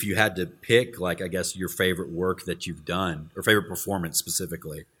 If you had to pick, like, I guess your favorite work that you've done or favorite performance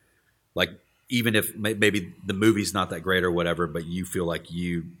specifically, like even if maybe the movie's not that great or whatever, but you feel like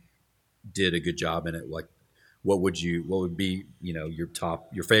you did a good job in it, like what would be, you know, your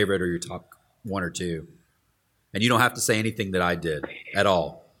favorite or your top one or two? And you don't have to say anything that I did at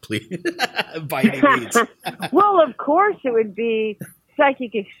all, please, by any means. Well, of course it would be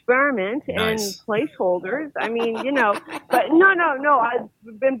Psychic Experiment Nice. and Placeholders. I mean, you know, but no.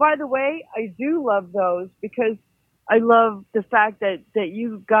 And by the way, I do love those because I love the fact that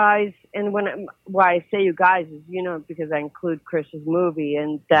you guys, and why I say you guys is, you know, because I include Chris's movie,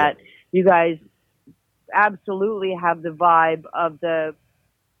 and that you guys absolutely have the vibe of the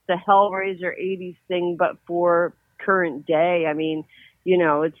Hellraiser 80s thing, but for current day. I mean, you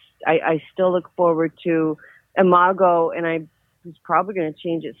know, I still look forward to Imago, and it's probably going to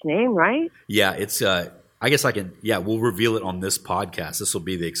change its name, right? Yeah, it's. I guess I can. Yeah, we'll reveal it on this podcast. This will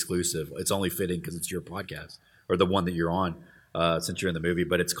be the exclusive. It's only fitting because it's your podcast or the one that you're on, since you're in the movie.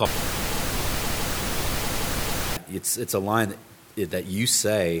 But it's called. It's a line that you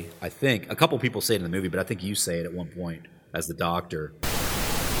say. I think a couple people say it in the movie, but I think you say it at one point as the doctor.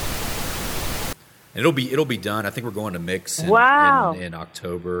 And it'll be done. I think we're going to Mix in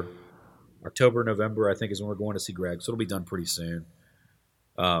October, November. I think is when we're going to see Greg. So it'll be done pretty soon.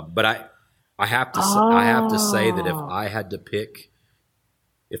 But I have to say that if I had to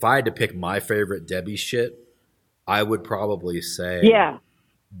pick my favorite Debbie shit, I would probably say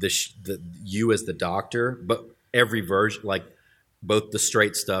the you as the doctor, but every version, like both the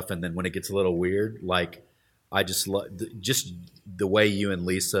straight stuff and then when it gets a little weird, like I just love just the way you and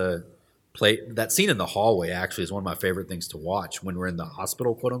Lisa play that scene in the hallway. Actually, is one of my favorite things to watch when we're in the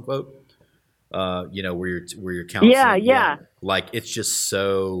hospital, quote unquote. You know, where you're counseling. Yeah. Like it's just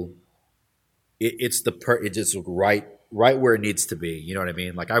so. It's just right where it needs to be. You know what I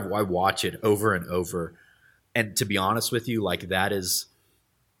mean? Like I watch it over and over, and to be honest with you, like that is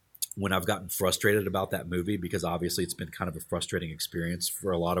when I've gotten frustrated about that movie, because obviously it's been kind of a frustrating experience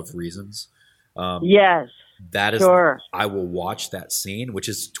for a lot of reasons. Yes. That is, sure. I will watch that scene, which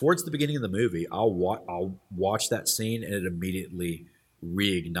is towards the beginning of the movie. I'll watch that scene, and it immediately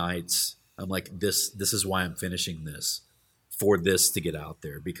reignites. I'm like, this is why I'm finishing this, for this to get out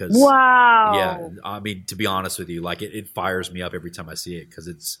there. Because yeah, I mean, to be honest with you, like it fires me up every time I see it, because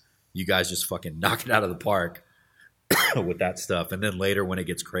it's you guys just fucking knock it out of the park with that stuff. And then later when it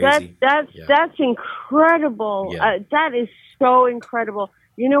gets crazy, that's incredible. Yeah. That is so incredible.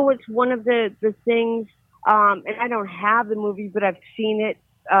 You know what's one of the things. And I don't have the movie, but I've seen it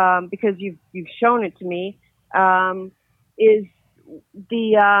because you've shown it to me. Is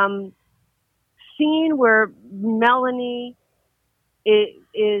the scene where Melanie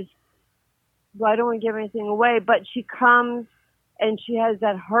is well, I don't want to give anything away, but she comes and she has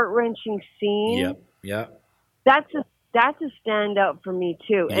that heart-wrenching scene. Yep. That's a standout for me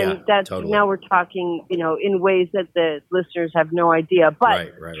too, and that's totally. Now we're talking, you know, in ways that the listeners have no idea. But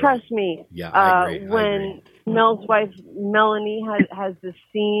trust me, I agree. When Mel's wife Melanie has the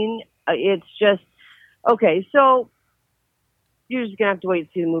scene, it's just okay. So you're just gonna have to wait and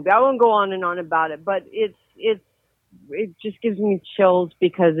see the movie. I won't go on and on about it, but it just gives me chills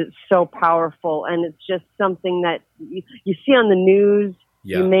because it's so powerful, and it's just something that you see on the news.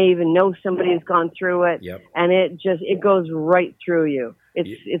 Yeah. You may even know somebody who's gone through it, yep. And it goes right through you.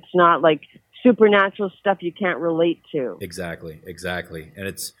 It's not like supernatural stuff you can't relate to. Exactly. And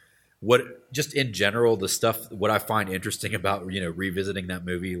it's just in general, the stuff, what I find interesting about, you know, revisiting that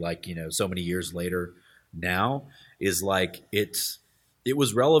movie, like, you know, so many years later now, is like it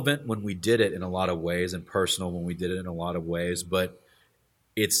was relevant when we did it in a lot of ways, and personal when we did it in a lot of ways, but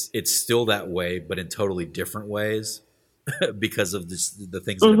it's still that way, but in totally different ways. Because of the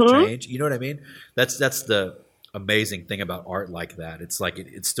things that have changed. You know what I mean? That's the amazing thing about art like that. It's like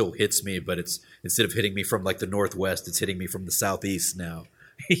it still hits me, but it's instead of hitting me from like the Northwest, it's hitting me from the Southeast now.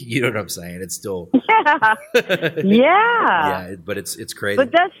 You know what I'm saying? It's still yeah, but it's crazy.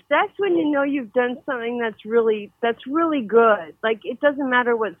 But that's when you know you've done something that's really good. Like it doesn't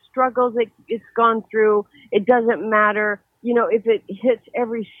matter what struggles it's gone through. It doesn't matter, you know, if it hits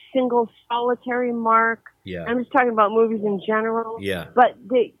every single solitary mark. Yeah. I'm just talking about movies in general. Yeah. But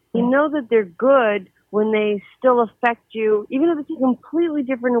you know that they're good when they still affect you, even if it's a completely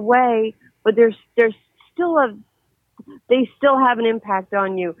different way, but they still have an impact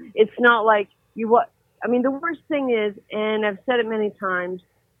on you. It's not like the worst thing is, and I've said it many times,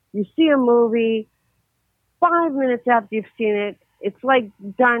 you see a movie 5 minutes after you've seen it, it's like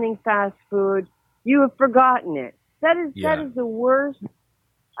dining fast food. You have forgotten it. That is the worst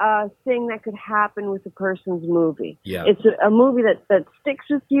thing that could happen with a person's movie. Yeah. It's a movie that sticks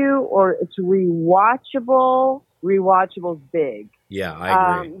with you, or it's rewatchable. Rewatchable's big. Yeah,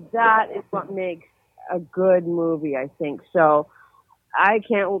 I agree. That is what makes a good movie, I think. So I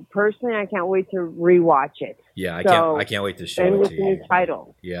can't wait to rewatch it. Yeah, I can't wait to show it with to the you. new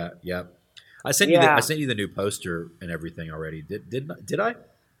title. Yeah. I sent you the new poster and everything already. Did I?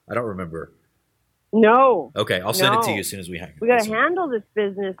 I don't remember. No. Okay, I'll send it to you as soon as we hang. We got to handle this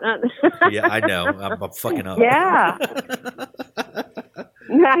business. Yeah, I know. I'm fucking up. Yeah.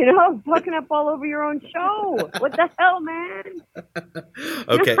 I know. I'm fucking up all over your own show. What the hell, man?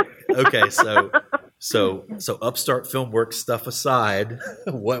 Okay. So Upstart Filmworks stuff aside,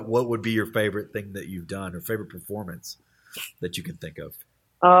 what would be your favorite thing that you've done, or favorite performance that you can think of?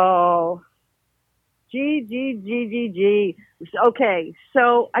 Oh. Gee. Okay,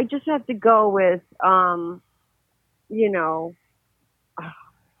 so I just have to go with, you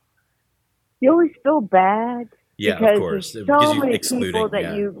always feel bad. Yeah, because of course. There's so many people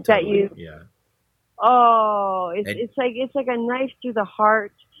that it's like a knife through the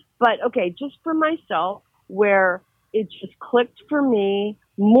heart. But okay, just for myself, where it just clicked for me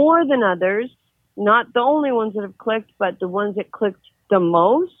more than others, not the only ones that have clicked, but the ones that clicked the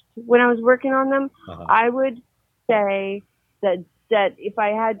most when I was working on them, I would say that if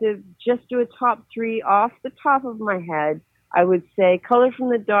I had to just do a top three off the top of my head, I would say Color from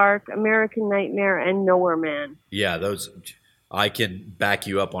the Dark, American Nightmare, and Nowhere Man. Yeah, those I can back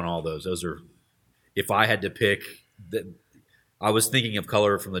you up on all those. Those are, if I had to pick, I was thinking of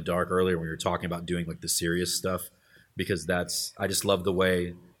Color from the Dark earlier when we were talking about doing like the serious stuff, because I just love the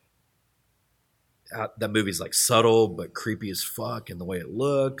way that movie's like subtle but creepy as fuck, and the way it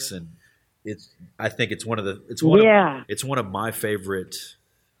looks, and I think it's one of my favorite,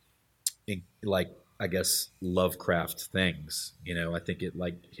 like, I guess, Lovecraft things. I think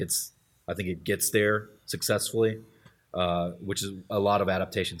it gets there successfully, which is a lot of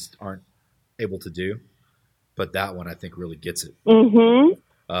adaptations aren't able to do, but that one I think really gets it. Mm-hmm.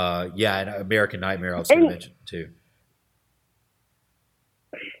 And American Nightmare I was going to mention too.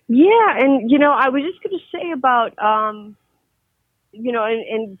 Yeah, and I was just going to say about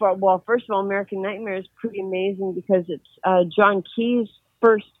first of all, American Nightmare is pretty amazing because it's John Key's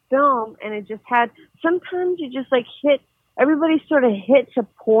first film, and it just had, sometimes you just like everybody sort of hits a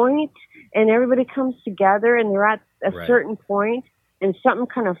point, and everybody comes together, and they're at a certain point, and something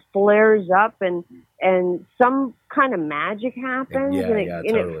kind of flares up, and some kind of magic happens, and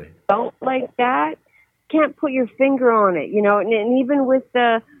it felt like that. Can't put your finger on it, and even with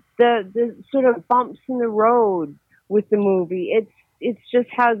the sort of bumps in the road with the movie, it's just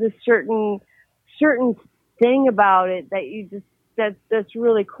has a certain thing about it that you just that's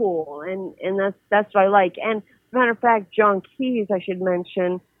really cool, and that's what I like. And matter of fact, John Keyes, I should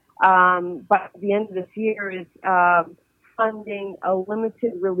mention, by the end of this year is funding a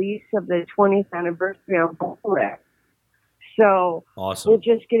limited release of the 20th anniversary on Blu-ray. So awesome. We're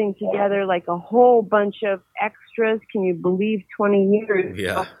just getting together like a whole bunch of extras. Can you believe 20 years?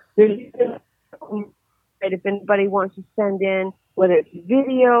 Yeah. If anybody wants to send in, whether it's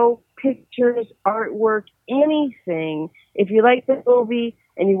video, pictures, artwork, anything, if you like the movie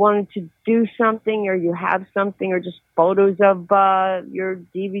and you wanted to do something, or you have something, or just photos of your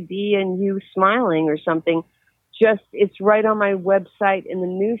DVD and you smiling or something, it's right on my website. In the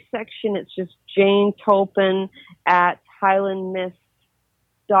news section, it's just Jane Tolpin at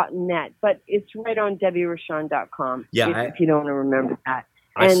HighlandMist.net, but it's right on DebbieRochon.com. Yeah, if you don't want to remember that.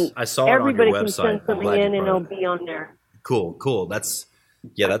 And I saw it on your website. Everybody can send something in, and it'll be on there. Cool. That's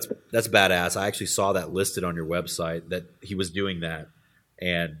badass. I actually saw that listed on your website that he was doing that,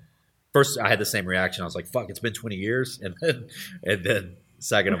 and first I had the same reaction. I was like, "Fuck, it's been 20 years," and then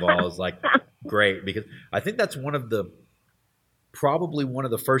second of all, I was like, "Great," because I think that's probably one of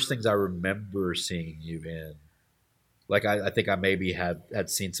the first things I remember seeing you in. Like I think I maybe had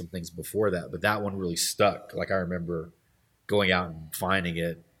seen some things before that, but that one really stuck. Like I remember going out and finding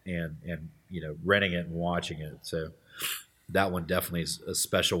it and renting it and watching it. So that one definitely is a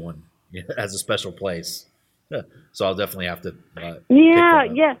special one. Has a special place. So I'll definitely have to.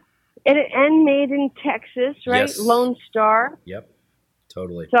 Yeah. And made in Texas, right? Yes. Lone Star. Yep.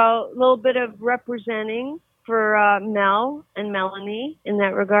 Totally. So a little bit of representing for Mel and Melanie in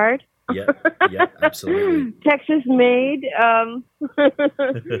that regard. Yeah, absolutely. Texas made. So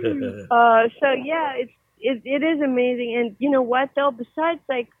yeah, it is amazing. And you know what though? Besides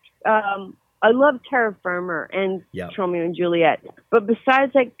like, I love Terra Firma and Romeo and Juliet, but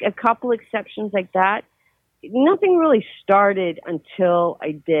besides like a couple exceptions like that, nothing really started until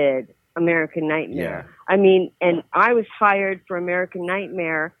I did American Nightmare. Yeah. I mean, and I was hired for American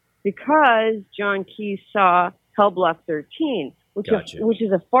Nightmare because John Keyes saw Hellblock 13, which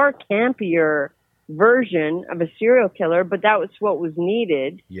is a far campier version of a serial killer, but that was what was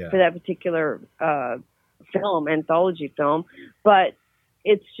needed for that particular anthology film. But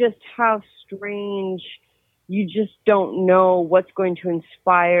it's just how strange. You just don't know what's going to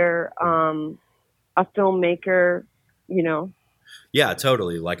inspire a filmmaker, you know? Yeah,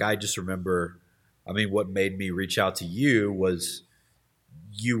 totally. Like, I just remember, I mean, what made me reach out to you was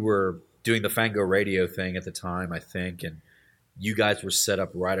you were doing the Fango Radio thing at the time, I think, and you guys were set up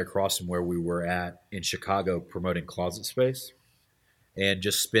right across from where we were at in Chicago promoting Closet Space and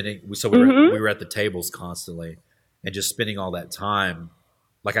just spending. So we were at the tables constantly and just spending all that time.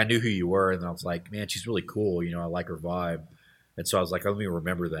 Like, I knew who you were, and I was like, man, she's really cool. You know, I like her vibe. And so I was like, let me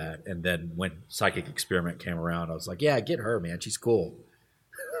remember that. And then when Psychic Experiment came around, I was like, yeah, get her, man. She's cool.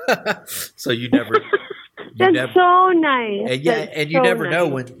 So you never. That's so nice. And and you never know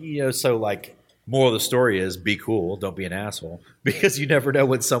when, you know, so like, moral of the story is be cool, don't be an asshole, because you never know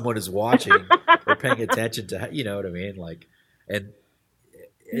when someone is watching or paying attention to, you know what I mean? Like, and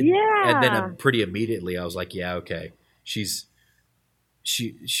then pretty immediately I was like, yeah, okay, she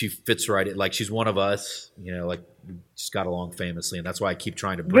fits right. Like, she's one of us, you know, like, we just got along famously, and that's why I keep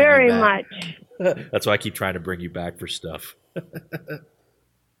trying to bring you back. Very much. That's why I keep trying to bring you back for stuff.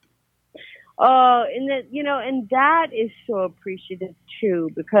 Oh, and that, you know, and that is so appreciative too,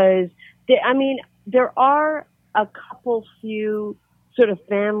 because there are a few sort of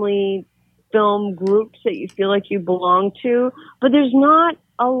family film groups that you feel like you belong to, but there's not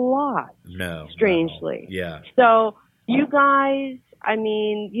a lot. No, strangely. No. Yeah. So you guys, I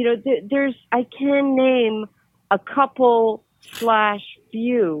mean, you know, I can name a couple /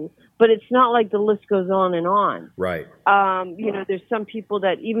 few, but it's not like the list goes on and on. Right. You know, there's some people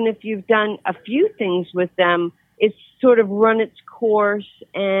that even if you've done a few things with them, it's sort of run its course,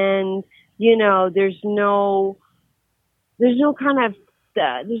 and you know, there's no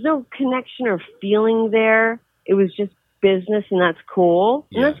connection or feeling there. It was just business, and that's cool,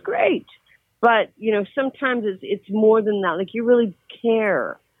 and that's great. But you know, sometimes it's more than that. Like, you really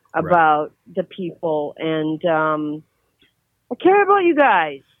care about the people, and I care about you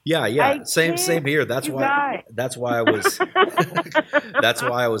guys. Yeah. Same here. That's why I was that's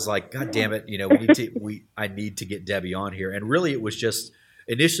why I was like, God damn it, you know, I need to get Debbie on here. And really it was just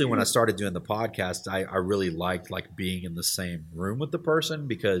initially when I started doing the podcast, I really liked like being in the same room with the person,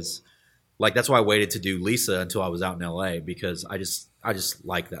 because like, that's why I waited to do Lisa until I was out in LA, because I just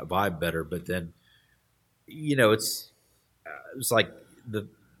like that vibe better. But then, you know, it's like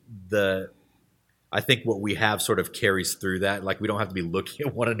the I think what we have sort of carries through that. Like, we don't have to be looking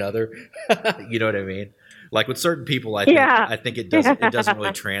at one another. You know what I mean? Like, with certain people, I think it doesn't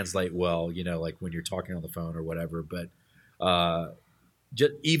really translate well, you know, like when you're talking on the phone or whatever. But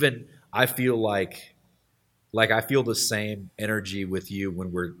just even I feel like I feel the same energy with you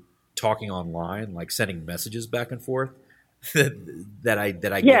when we're talking online, like sending messages back and forth that I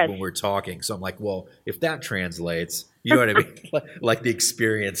get when we're talking. So I'm like, well, if that translates, you know what I mean? like the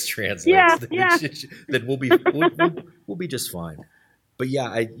experience translates, then we'll be just fine. But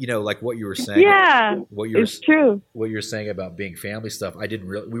yeah, you know, like what you were saying, it's true. What you're saying about being family stuff,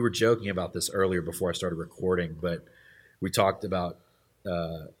 we were joking about this earlier before I started recording, but we talked about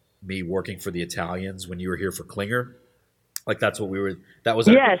me working for the Italians when you were here for Klinger. Like, that's what we were. That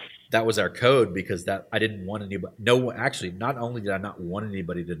was our code, because I didn't want anybody. Not only did I not want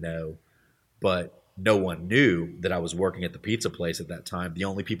anybody to know, but no one knew that I was working at the pizza place at that time. The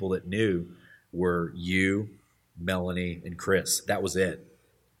only people that knew were you, Melanie, and Chris. That was it.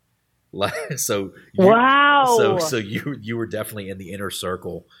 So you were definitely in the inner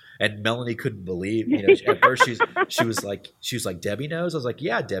circle. And Melanie couldn't believe, you know, at first she was like, Debbie knows? I was like,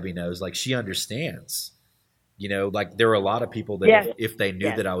 yeah, Debbie knows. Like, she understands. You know, like, there were a lot of people that if they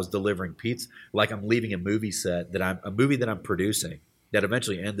knew that I was delivering pizza, like, I'm leaving a movie set that I'm producing that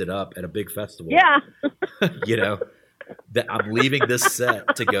eventually ended up at a big festival. Yeah. You know, that I'm leaving this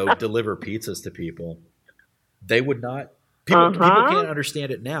set to go deliver pizzas to people. They would not. People can't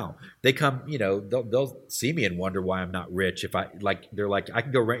understand it now. They come, you know, they'll see me and wonder why I'm not rich. If they're like, I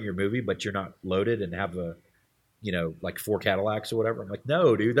can go rent your movie, but you're not loaded and have you know, like 4 Cadillacs or whatever. I'm like,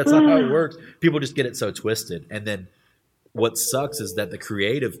 no, dude, that's not how it works. People just get it so twisted. And then what sucks is that the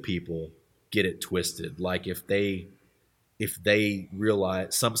creative people get it twisted. Like if they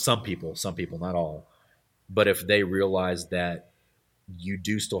realize some people, not all, but if they realize that you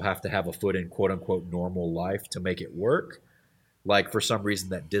do still have to have a foot in quote unquote normal life to make it work, like for some reason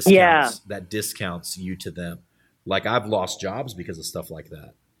that discounts you to them. Like I've lost jobs because of stuff like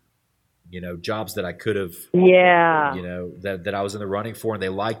that. Jobs that I could have, that I was in the running for, and they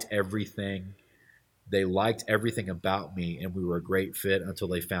liked everything. They liked everything about me, and we were a great fit until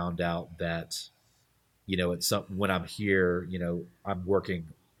they found out that, when I'm here, I'm working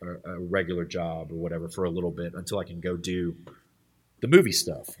a regular job or whatever for a little bit until I can go do the movie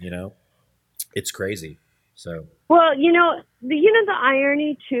stuff. It's crazy. So well, the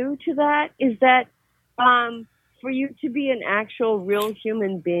irony too to that is that for you to be an actual real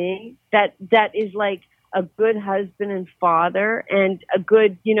human being that is like a good husband and father and a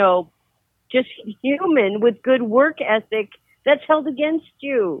good, just human with good work ethic, that's held against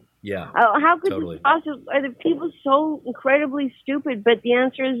you. Yeah. How could totally. this possibly? Are the people so incredibly stupid? But the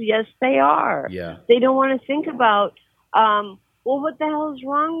answer is yes, they are. Yeah. They don't want to think about, well, what the hell is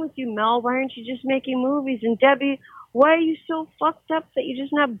wrong with you, Mel? Why aren't you just making movies? And Debbie, why are you so fucked up that you're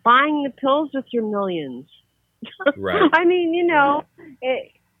just not buying the pills with your millions? Right. I mean,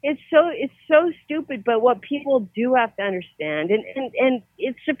 it's so stupid, but what people do have to understand, and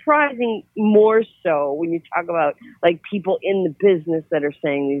it's surprising more so when you talk about like people in the business that are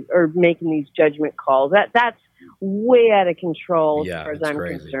saying these or making these judgment calls. That's way out of control as far as I'm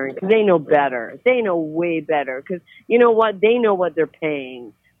concerned. Because they know better. They know way better. Because you know what? They know what they're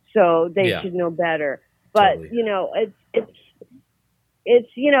paying, so they should know better. But totally.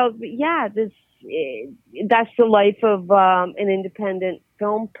 That's the life of an independent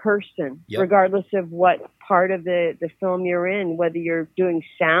film person, regardless of what part of the film you're in, whether you're doing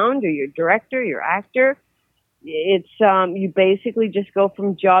sound or you're director, you're actor. It's you basically just go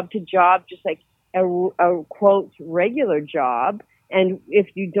from job to job, just like a quote regular job. And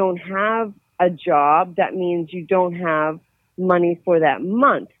if you don't have a job, that means you don't have money for that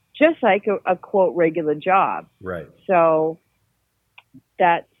month, just like a quote regular job. Right. So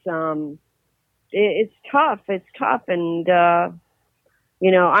that's it's tough. It's tough, and I'm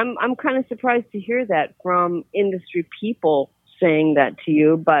kind of surprised to hear that from industry people saying that to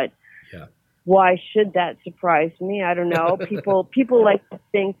you. But why should that surprise me? I don't know. People like to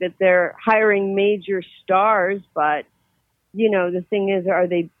think that they're hiring major stars, but the thing is, are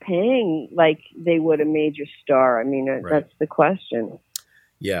they paying like they would a major star? I mean, that's the question.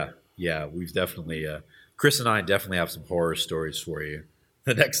 Yeah, we've definitely Chris and I definitely have some horror stories for you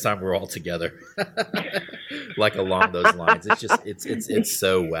the next time we're all together. Like along those lines. It's just it's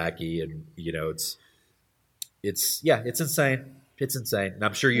so wacky, and it's insane. It's insane. And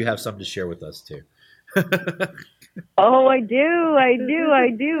I'm sure you have something to share with us too. Oh, I do. Oh, I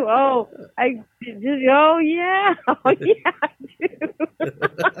yeah, I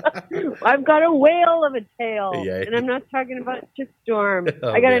do. I've got a whale of a tail, and I'm not talking about Shitstorm.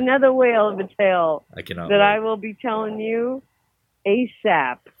 I got another whale of a tail I will be telling you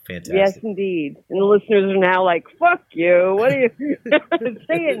ASAP. Fantastic. Yes, indeed. And the listeners are now like, "Fuck you! What are you say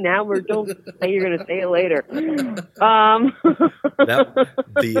it now, or don't say you're going to say it later."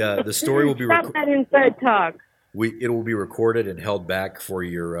 The story will be stop that inside talk. It will be recorded and held back for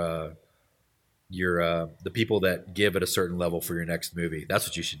your the people that give at a certain level for your next movie. That's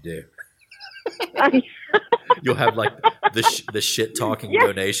what you should do. You'll have like the shit talking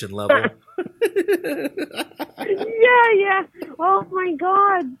donation level. Yeah. Oh my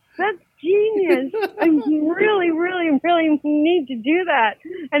God, that's genius. I really, really, really need to do that,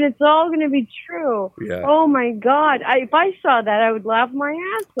 and it's all going to be true. Yeah. Oh my God, if I saw that, I would laugh my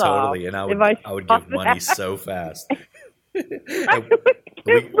ass off. Totally, and I would give money so fast.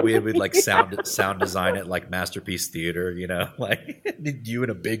 We would like sound design it like Masterpiece Theater, like you in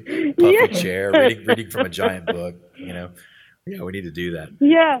a big puffy chair reading from a giant book, Yeah, we need to do that.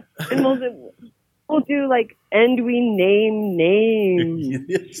 Yeah, and we'll do like, and we name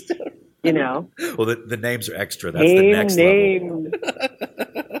names. Well, the names are extra. That's the next level.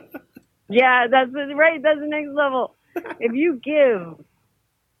 Yeah, that's right. That's the next level. If you give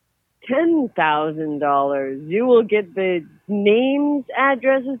 $10,000, you will get the names,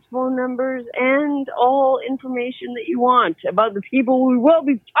 addresses, phone numbers, and all information that you want about the people we will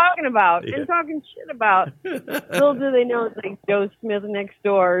be talking about and talking shit about. Little do they know it's like Joe Smith next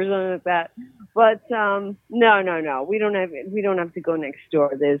door or something like that. But no, we don't have to go next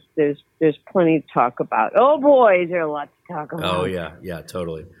door. There's plenty to talk about. Oh boy, is there a lot to talk about. Oh yeah,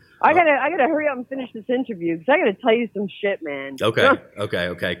 totally. I gotta hurry up and finish this interview because I gotta tell you some shit, man.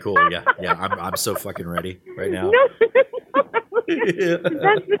 Okay, cool. Yeah. I'm so fucking ready right now. No.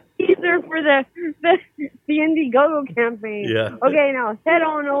 That's the teaser for the Indiegogo campaign. Yeah. Okay, now head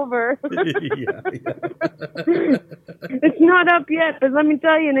on over. Yeah. It's not up yet, but let me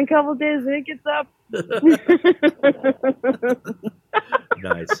tell you, in a couple days it gets up.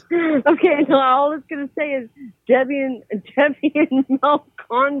 Nice. Okay, now all it's gonna say is Debbie and Mel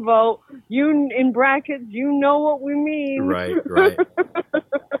Convo. You in brackets, you know what we mean. Right.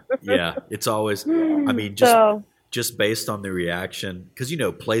 Yeah, it's always. I mean, just based on the reaction, because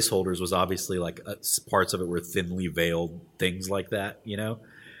placeholders was obviously like parts of it were thinly veiled things like that,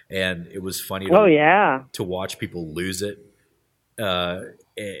 and it was funny. To watch people lose it, and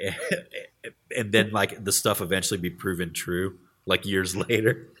then like the stuff eventually be proven true, like years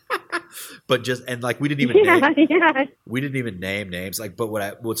later. But we didn't even name names. Like, but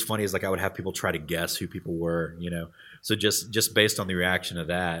what's funny is like I would have people try to guess who people were, So just based on the reaction of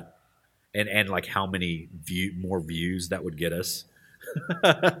that, and like how many more views that would get us.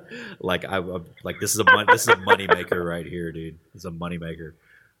 Like I'm like this is a money maker right here, dude. It's a money maker.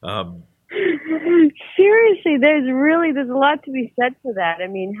 Seriously, there's a lot to be said for that. I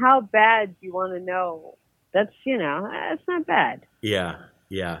mean, how bad do you want to know? That's that's not bad. Yeah.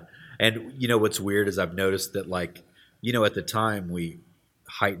 And what's weird is I've noticed that like, at the time we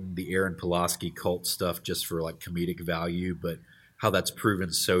heightened the Aaron Pulaski cult stuff just for like comedic value, but how that's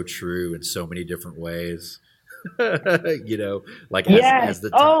proven so true in so many different ways. Like as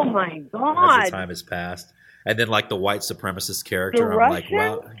the time, oh my God, as the time has passed. And then like the white supremacist character, the I'm Russian?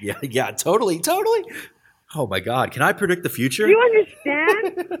 like, wow, yeah, totally. Oh my God, can I predict the future? Do you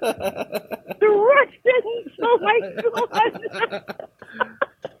understand? The Russians, oh my God.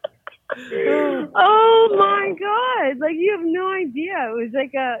 Oh my God! Like you have no idea. It was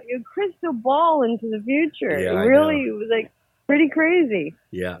like a crystal ball into the future. Yeah, it was like pretty crazy.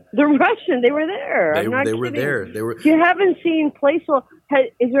 Yeah, the Russian, they were there. They were there. They were. You haven't seen placeholder.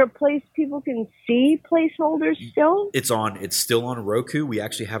 Is there a place people can see placeholders still? It's still on Roku. We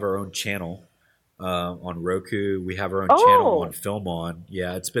actually have our own channel on Roku. We have our own channel on Film On.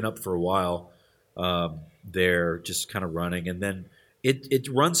 Yeah, it's been up for a while. They're just kind of running, and then. It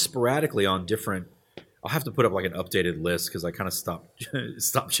runs sporadically on different. I'll have to put up like an updated list because I kind of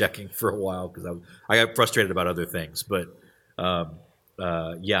stopped checking for a while because I got frustrated about other things. But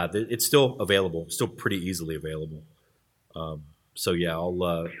it's still available, still pretty easily available. So yeah,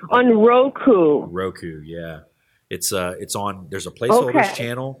 I'll on Roku. Roku, yeah, it's on. There's a placeholders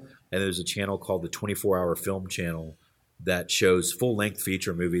channel and there's a channel called the 24-hour film channel that shows full length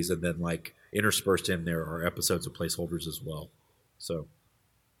feature movies and then like interspersed in there are episodes of placeholders as well. So.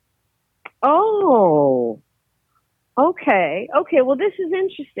 Oh, okay. Well, this is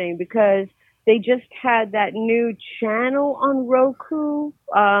interesting because they just had that new channel on Roku,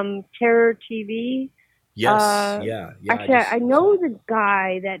 Terror TV. Yes. Yeah. Actually, I know the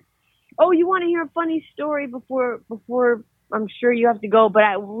guy that. Oh, you want to hear a funny story before? I'm sure you have to go, but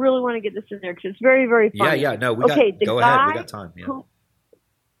I really want to get this in there because it's very, very funny. Yeah. No, go ahead. We got time. Yeah.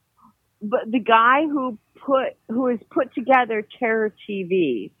 But the guy who has put together Terror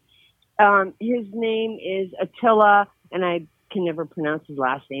TV. His name is Attila, and I can never pronounce his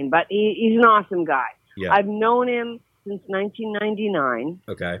last name, but he's an awesome guy. Yeah. I've known him since 1999.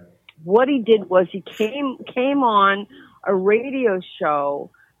 Okay. What he did was he came on a radio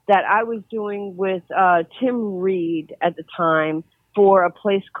show that I was doing with Tim Reed at the time for a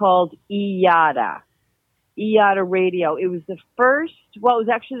place called IATA Radio. It was the first, it was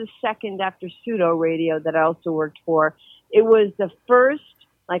actually the second after Pseudo Radio that I also worked for. It was the first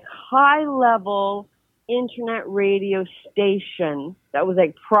like high level internet radio station that was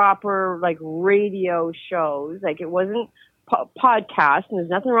like proper like radio shows. Like it wasn't podcast, and there's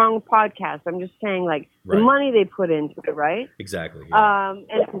nothing wrong with podcasts. I'm just saying like the money they put into it, right? Exactly. Yeah. And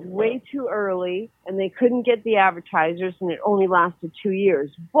it was way too early and they couldn't get the advertisers and it only lasted 2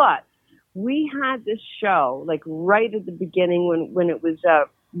 years. But we had this show like right at the beginning when it was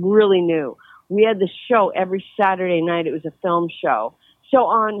really new. We had this show every Saturday night. It was a film show. So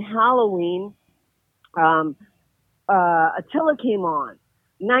on Halloween, Attila came on,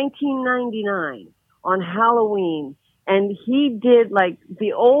 1999, on Halloween, and he did like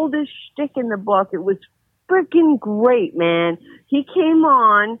the oldest shtick in the book. It was freaking great, man. He came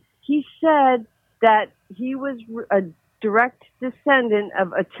on, he said that he was a direct descendant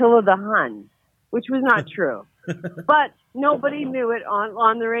of Attila the Hun, which was not true. But Nobody knew it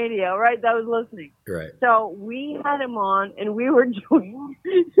on the radio, right? That was listening. Right. So we had him on, and we were doing.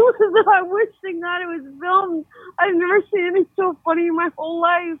 I wish to God it was filmed. I've never seen anything so funny in my whole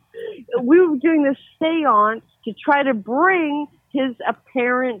life. We were doing this séance to try to bring his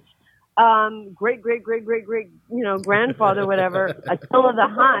apparent great, grandfather, whatever, Attila the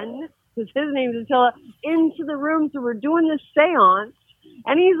Hun, because his name's Attila, into the room. So we're doing this séance,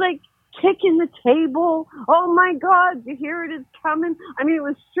 and he's like kicking the table. Oh my God, you hear it? It's coming. I mean, it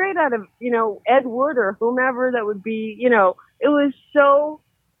was straight out of, Ed Wood or whomever that would be, it was so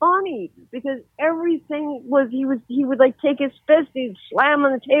funny because everything was, he would like take his fist, he'd slam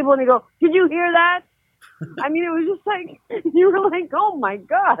on the table and he'd go, did you hear that? I mean, it was just like, you were like, oh my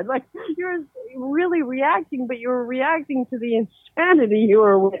God, like you were really reacting, but you were reacting to the insanity you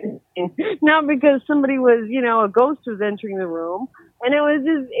were witnessing, not because somebody was, a ghost was entering the room. And it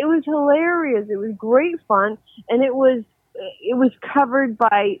was hilarious. It was great fun. And it was covered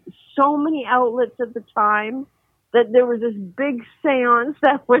by so many outlets at the time that there was this big seance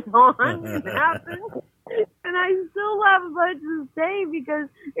that went on and happened. And I still laugh about it to this day because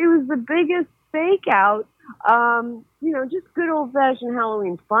it was the biggest fake out. Just good old fashioned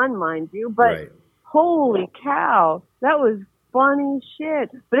Halloween fun, mind you. But Holy cow, that was funny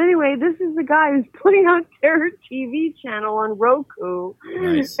shit. But anyway, this is the guy who's putting out Terror TV channel on Roku.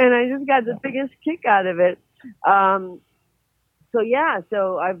 Nice. And I just got the biggest kick out of it. So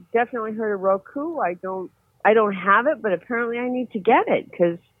I've definitely heard of Roku. I don't have it, but apparently I need to get it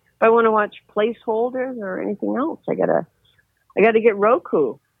because if I want to watch placeholders or anything else, I gotta get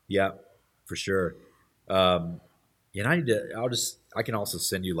Roku. Yeah, for sure. I can also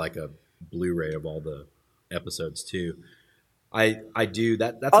send you like a Blu-ray of all the episodes too. I do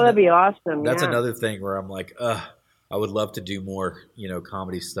that. That'd be awesome. That's another thing where I'm like, I would love to do more,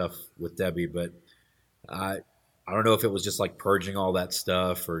 comedy stuff with Debbie, but I don't know if it was just like purging all that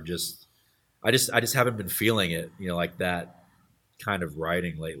stuff or I just haven't been feeling it, like that kind of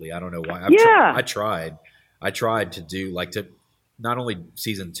writing lately. I don't know why. I tried to do to not only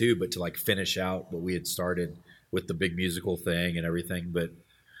season 2, but to like finish out what we had started with the big musical thing and everything. But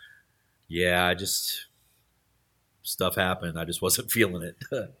yeah, stuff happened. I just wasn't feeling it,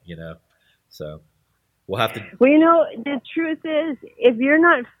 so we'll have to. Well, the truth is, if you're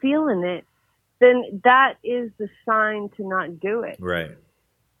not feeling it, then that is the sign to not do it. Right.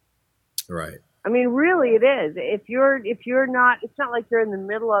 I mean, really it is. If you're not, it's not like you're in the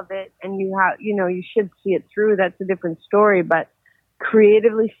middle of it and you have, you should see it through. That's a different story. But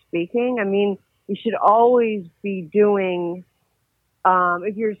creatively speaking, I mean, you should always be doing,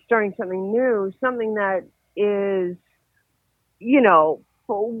 if you're starting something new, something that is,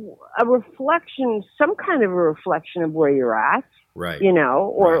 a reflection, some kind of a reflection of where you're at, right?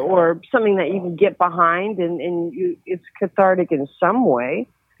 Or something that you can get behind and it's cathartic in some way.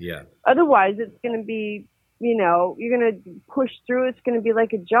 Yeah. Otherwise, it's going to be, you're going to push through. It's going to be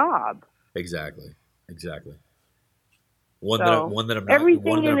like a job. Exactly. One that I'm not.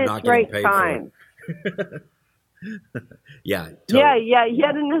 Everything in its right time. Yeah. Totally. Yeah.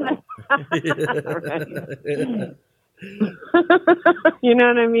 Yet another. You know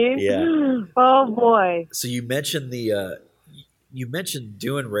what I mean? Yeah. Oh boy. So you mentioned you mentioned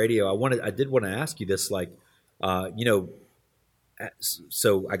doing radio. I did want to ask you this,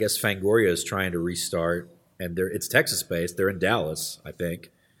 so I guess Fangoria is trying to restart, and it's Texas based. They're in Dallas, I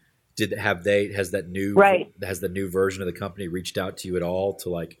think. Has the new version of the company reached out to you at all to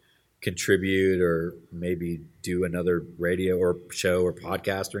like contribute or maybe do another radio or show or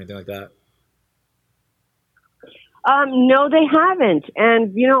podcast or anything like that? No, they haven't.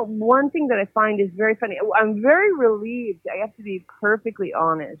 And, one thing that I find is very funny. I'm very relieved. I have to be perfectly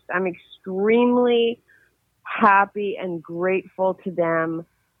honest. I'm extremely happy and grateful to them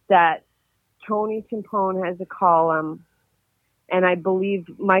that Tony Timpone has a column, and I believe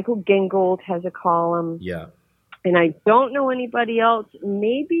Michael Gingold has a column. Yeah. And I don't know anybody else.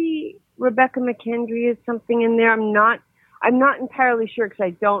 Maybe Rebecca McKendry has something in there. I'm not entirely sure because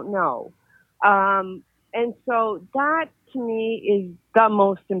I don't know. And so that to me is the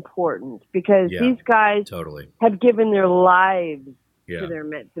most important because these guys have given their lives to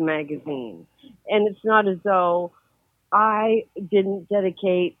the magazine. And it's not as though I didn't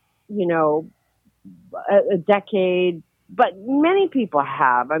dedicate, a decade, but many people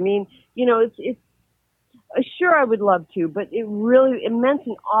have. I mean, it's sure I would love to, but it meant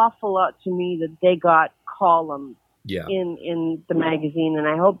an awful lot to me that they got columns in the magazine. And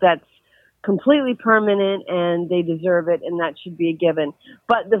I hope that's completely permanent and they deserve it and that should be a given.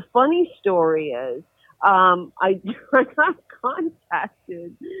 But the funny story is, I got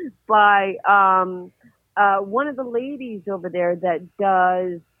contacted by, one of the ladies over there that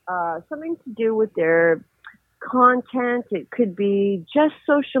does something to do with their content. It could be just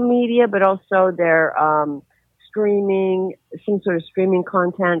social media, but also their streaming, some sort of streaming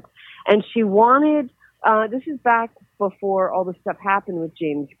content. And she wanted, this is back before all the stuff happened with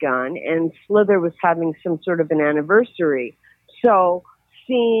James Gunn, and Slither was having some sort of an anniversary. So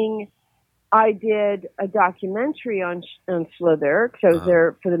I did a documentary on Slither, because I was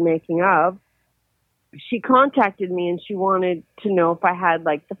there for the making of. She contacted me and she wanted to know if I had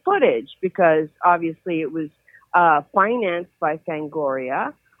like the footage, because obviously it was financed by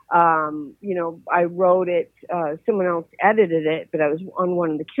Fangoria. I wrote it, someone else edited it, but I was on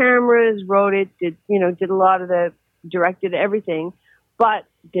one of the cameras, wrote it, did a lot of directed everything, but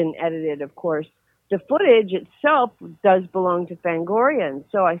didn't edit it, of course. The footage itself does belong to Fangoria. And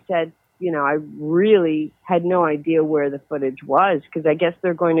so I said, I really had no idea where the footage was, because I guess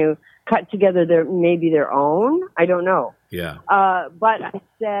they're going to cut together their own. I don't know. Yeah. But I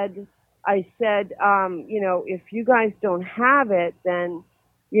said, if you guys don't have it, then,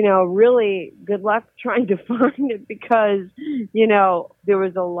 really good luck trying to find it, because, there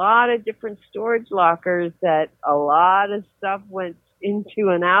was a lot of different storage lockers that a lot of stuff went into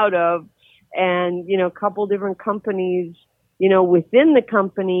and out of, and, a couple different companies, within the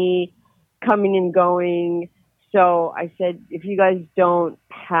company coming and going. So I said, if you guys don't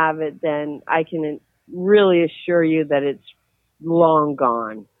have it, then I can really assure you that it's long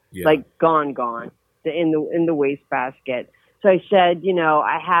gone, like gone, in the wastebasket. So I said,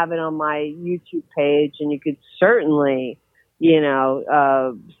 I have it on my YouTube page, and you could certainly,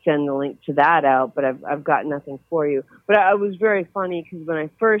 send the link to that out, but I've got nothing for you. But it was very funny, because when I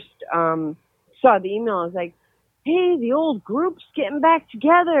first saw the email, I was like, hey, the old group's getting back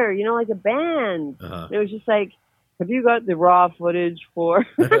together, like a band. Uh-huh. And it was just like, have you got the raw footage for?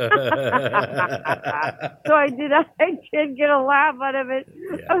 So I did get a laugh out of it.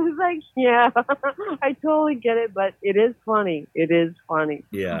 Yeah. I was like, yeah, I totally get it, but it is funny. It is funny.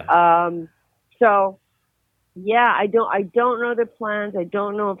 Yeah. So yeah, I don't know their plans. I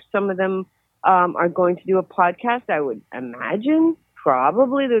don't know if some of them are going to do a podcast. I would imagine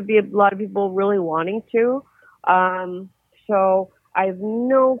probably there'd be a lot of people really wanting to. So I have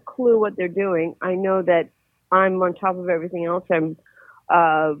no clue what they're doing. I know that I'm on top of everything else. I'm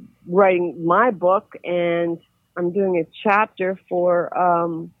writing my book, and I'm doing a chapter for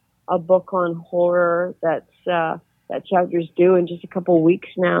a book on horror that chapter's due in just a couple of weeks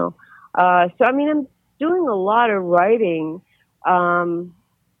now. So I mean, I'm doing a lot of writing, and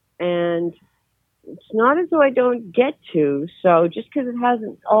it's not as though I don't get to. So just because it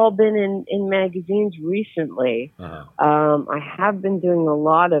hasn't all been in magazines recently, I have been doing a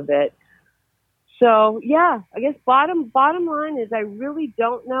lot of it. So yeah, I guess bottom line is I really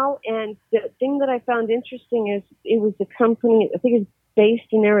don't know. And the thing that I found interesting is it was the company, I think it's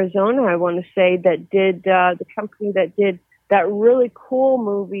based in Arizona, I want to say, that did the company that did that really cool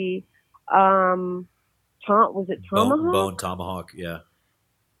movie. Was it Tomahawk? Bone Tomahawk, yeah.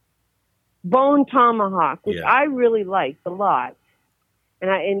 Bone Tomahawk, which Yeah. I really liked a lot.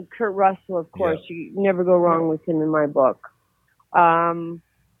 And Kurt Russell, of course, you never go wrong with him in my book.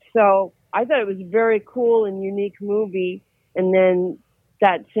 So I thought it was a very cool and unique movie. And then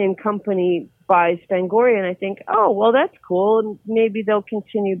that same company buys Fangoria, and I think, oh, well, that's cool. And maybe they'll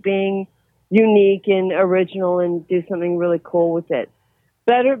continue being unique and original and do something really cool with it.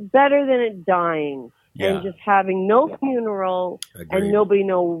 Better than it dying. Yeah. And just having no funeral. Agreed. And nobody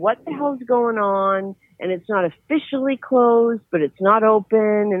know what the hell's going on, and it's not officially closed, but it's not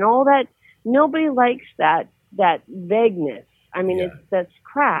open, and all that. Nobody likes that vagueness. I mean, that's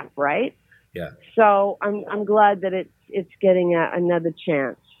crap, right? Yeah. So I'm glad that it's getting another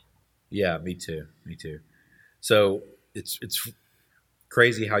chance. Yeah, me too. So it's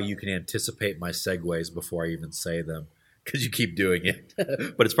crazy how you can anticipate my segues before I even say them, because you keep doing it.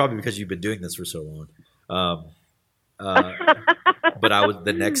 But it's probably because you've been doing this for so long. But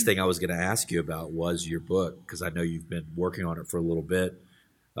the next thing I was going to ask you about was your book, because I know you've been working on it for a little bit.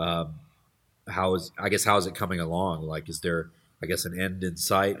 How is it coming along? Like, is there, I guess, an end in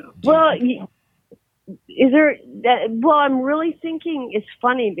sight? Is there? Well, I'm really thinking it's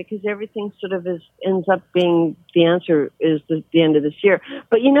funny because everything sort of ends up being the answer is the end of this year.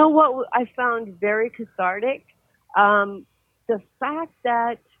 But you know what I found very cathartic? The fact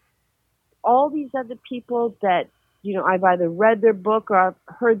that all these other people that, I've either read their book or I've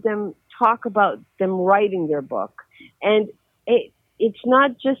heard them talk about them writing their book. And it's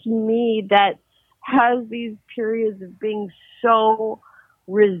not just me that has these periods of being so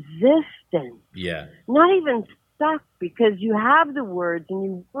resistant. Yeah. Not even stuck because you have the words and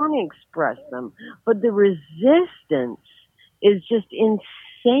you want to express them, but the resistance is just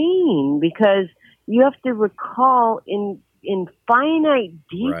insane because you have to recall in finite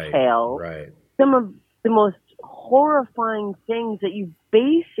detail some of the most horrifying things that you've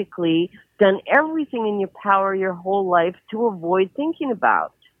basically done everything in your power your whole life to avoid thinking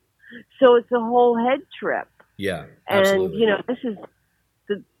about. So it's a whole head trip. Yeah, absolutely. And this is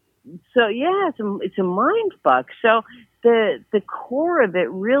it's a mind fuck. So the core of it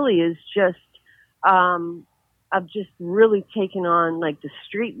really is just I've just really taken on like the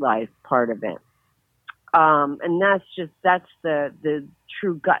street life part of it. And that's the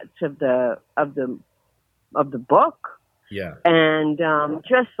true guts of the book. Yeah. And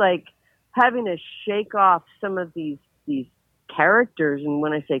just like having to shake off some of these characters, and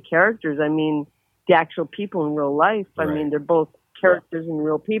when I say characters, I mean the actual people in real life. I mean, they're both characters and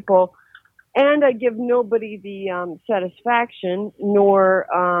real people. And I give nobody the satisfaction, nor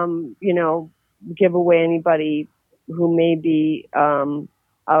give away anybody who may be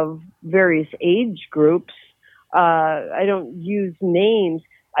of various age groups. I don't use names.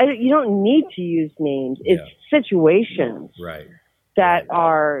 You don't need to use names. It's situations that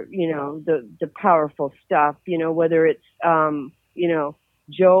are, the powerful stuff, whether it's,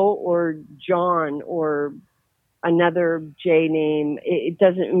 Joe or John or another J name. It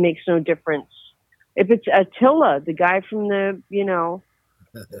makes no difference. If it's Attila, the guy from the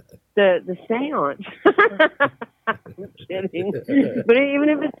seance. I'm kidding. But even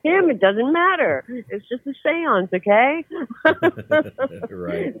if it's him, it doesn't matter. It's just a seance, okay?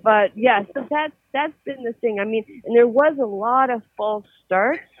 Right. But yeah, so that's been the thing. I mean, and there was a lot of false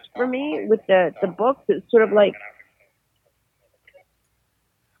starts for me with the book. It's sort of like,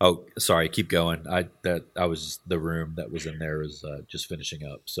 oh, sorry. Keep going. I was the room that was in there was just finishing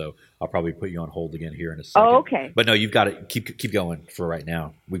up, so I'll probably put you on hold again here in a second. Oh, okay. But no, you've got to keep going for right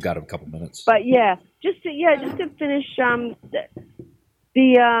now. We've got a couple minutes. But yeah, just to finish. There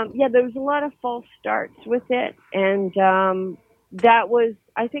was a lot of false starts with it, and I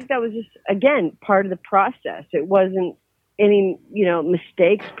think that was just again part of the process. It wasn't any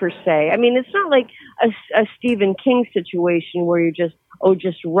mistakes per se. I mean, it's not like a Stephen King situation where you're just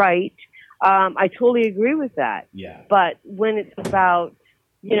right. I totally agree with that. Yeah. But when it's about,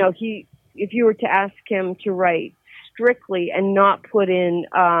 if you were to ask him to write strictly and not put in,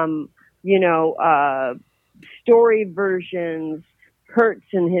 story versions, hurts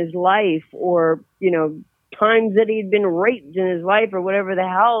in his life, or, times that he'd been raped in his life, or whatever the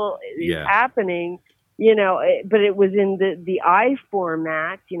hell is happening, but it was in the I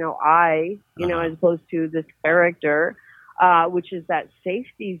format, as opposed to this character. Which is that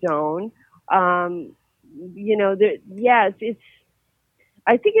safety zone. It's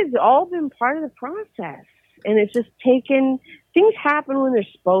I think it's all been part of the process, and it's just things happen when they're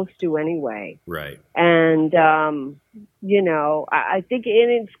supposed to anyway. Right. And, I think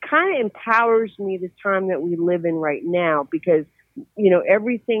it kind of empowers me the time that we live in right now, because,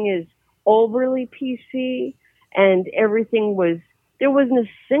 everything is overly PC, and there wasn't a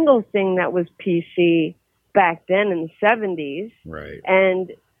single thing that was PC back then in the 70s. Right.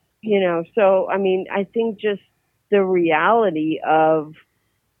 And, so, I mean, I think just the reality of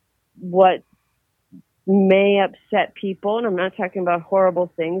what may upset people, and I'm not talking about horrible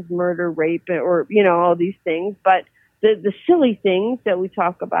things, murder, rape, or, all these things, but the silly things that we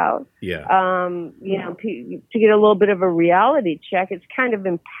talk about, to get a little bit of a reality check, it's kind of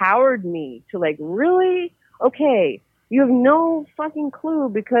empowered me to like, really? Okay, you have no fucking clue,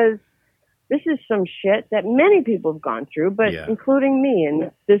 because this is some shit that many people have gone through, but including me,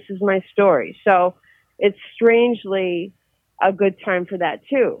 and this is my story. So it's strangely a good time for that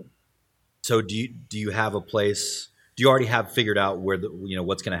too. So do you have a place? Do you already have figured out where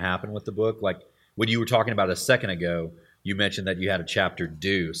what's going to happen with the book? Like when you were talking about a second ago, you mentioned that you had a chapter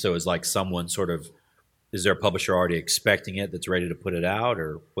due. So is like someone is there a publisher already expecting it that's ready to put it out,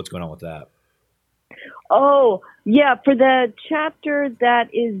 or what's going on with that? Oh, yeah, for the chapter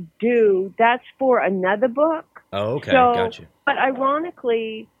that is due, that's for another book. Oh, okay, gotcha. But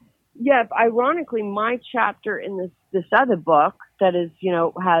ironically, my chapter in this other book that is,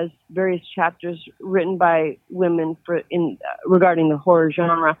 has various chapters written by women regarding the horror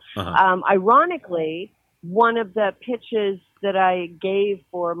genre. Ironically, one of the pitches that I gave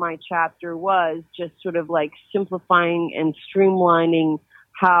for my chapter was just sort of like simplifying and streamlining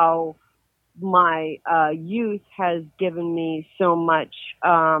how my youth has given me so much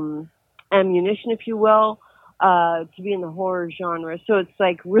ammunition, if you will, to be in the horror genre. So it's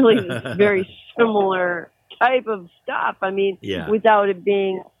like really very similar type of stuff. I mean, without it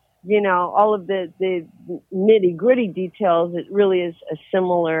being all of the nitty gritty details. It really is a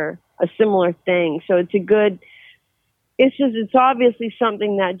similar thing. So it's obviously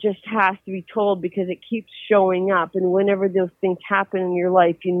something that just has to be told because it keeps showing up. And whenever those things happen in your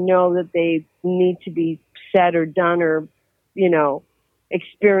life, you know that they need to be said or done or,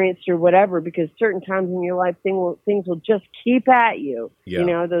 experienced or whatever, because certain times in your life, things will just keep at you,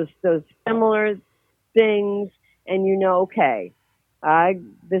 those similar things. And okay,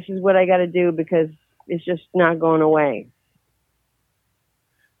 this is what I got to do because it's just not going away.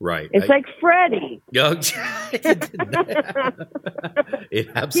 Right. It's like Freddy. It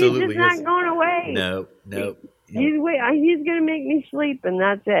absolutely He's just not going away. No. He's going to make me sleep, and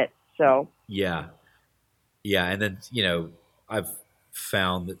that's it. So. Yeah. And then, I've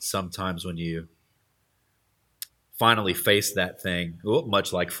found that sometimes when you finally face that thing,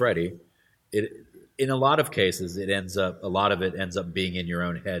 much like Freddy, in a lot of cases, a lot of it ends up being in your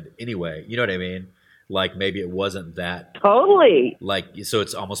own head anyway. You know what I mean? Like maybe it wasn't that totally. So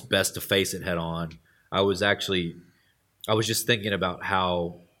it's almost best to face it head on. I was just thinking about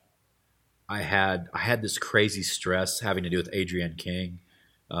how I had this crazy stress having to do with Adrienne King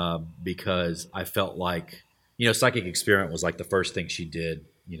because I felt like, Psychic Experiment was like the first thing she did,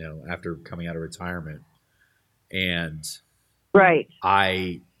 after coming out of retirement. And right.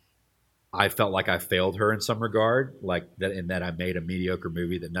 I felt like I failed her in some regard, like that, in that I made a mediocre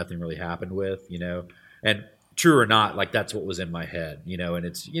movie that nothing really happened with, and true or not, like that's what was in my head, and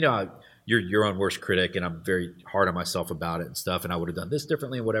it's, you're your own worst critic and I'm very hard on myself about it and stuff. And I would have done this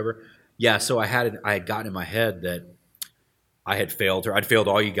differently and whatever. Yeah. So I had gotten in my head that I had failed her. I'd failed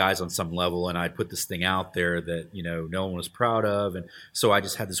all you guys on some level, and I'd put this thing out there that, no one was proud of. And so I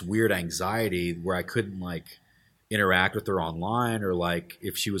just had this weird anxiety where I couldn't interact with her online, or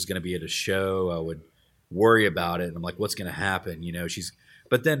if she was going to be at a show, I would worry about it. And I'm like, what's going to happen?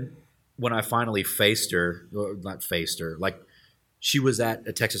 But then when I finally she was at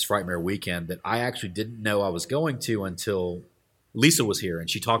a Texas Frightmare weekend that I actually didn't know I was going to until Lisa was here and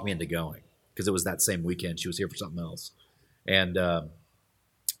she talked me into going because it was that same weekend. She was here for something else. And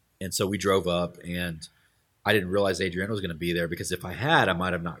so we drove up, and I didn't realize Adrienne was going to be there, because if I had, I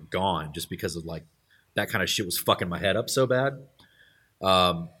might have not gone, just because of that kind of shit was fucking my head up so bad.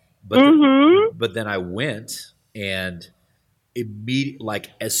 But then I went, and immediately,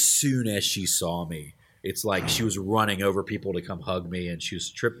 as soon as she saw me, it's like she was running over people to come hug me, and she was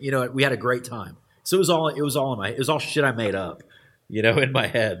tripping. We had a great time. So it was all shit I made up. In my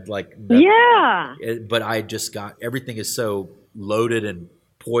head, yeah. But I just everything is so loaded and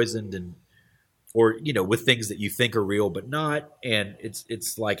poisoned or with things that you think are real but not. And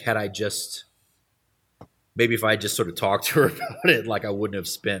it's like, if I just sort of talked to her about it, I wouldn't have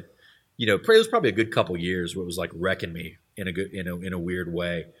spent, it was probably a good couple years where it was wrecking me in a weird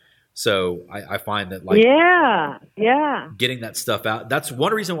way. So I find that getting that stuff out. That's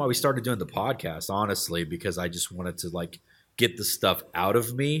one reason why we started doing the podcast, honestly, because I just wanted to get the stuff out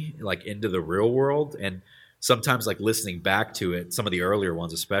of me, into the real world. And sometimes listening back to it, some of the earlier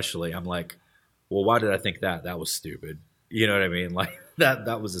ones especially, I'm like, well, why did I think that? That was stupid. You know what I mean?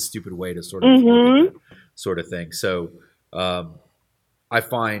 That was a stupid way to sort of look at that sort of thing. So I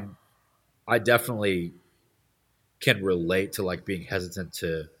find I definitely can relate to being hesitant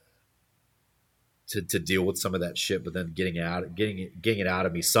to deal with some of that shit, but then getting it out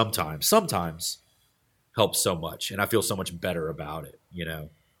of me sometimes helps so much, and I feel so much better about it,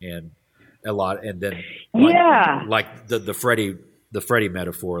 and a lot. And then the Freddy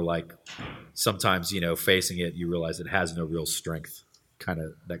metaphor, sometimes, facing it, you realize it has no real strength,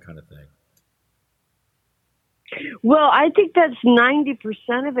 that kind of thing. Well, I think that's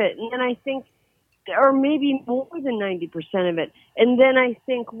 90% of it. And then I think, or maybe more than 90% of it. And then I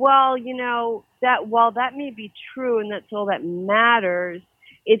think, well, that while that may be true and that's all that matters,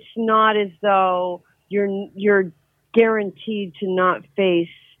 it's not as though you're guaranteed to not face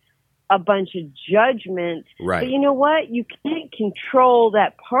a bunch of judgment. Right. But you know what? You can't control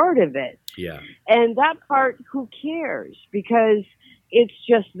that part of it. Yeah. And that part, who cares? Because it's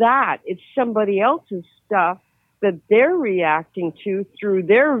just that. It's somebody else's stuff that they're reacting to through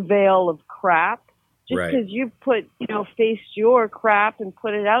their veil of crap. Just because you've faced your crap and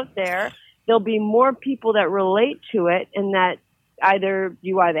put it out there, there'll be more people that relate to it, and that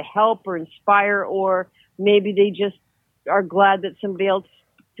you either help or inspire, or maybe they just are glad that somebody else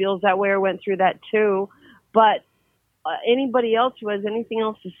feels that way or went through that too. But anybody else who has anything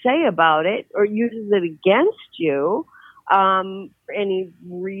else to say about it or uses it against you for any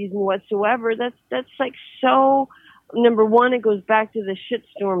reason whatsoever, that's so, number one, it goes back to the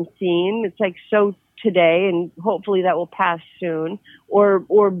shitstorm theme. It's so today, and hopefully that will pass soon.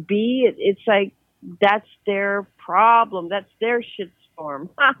 Or B, it's like that's their problem. That's their shitstorm.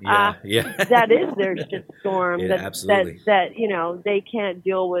 Yeah. That is their shitstorm. Yeah, absolutely. That they can't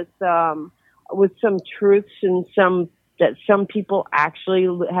deal with some truths and that some people actually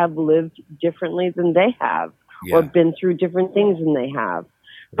have lived differently than they have, or been through different things than they have.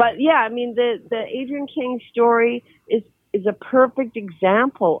 But yeah, I mean, the Adrienne King story is a perfect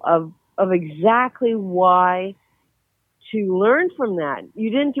example of exactly why to learn from that. You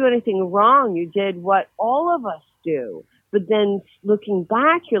didn't do anything wrong. You did what all of us do. But then looking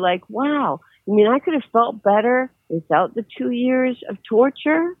back, you're like, wow, I mean, I could have felt better without the 2 years of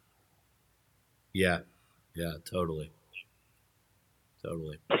torture. Yeah, totally.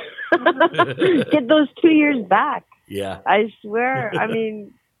 Get those 2 years back. Yeah. I swear. I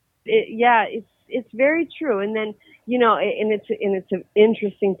mean, it's very true. And then, and it's an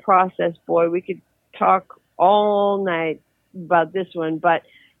interesting process, boy. We could talk all night about this one, but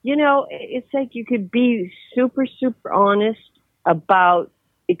it's like you could be super, super honest about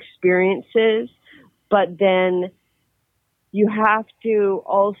experiences, but then you have to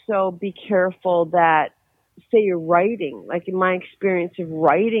also be careful that, say you're writing, like in my experience of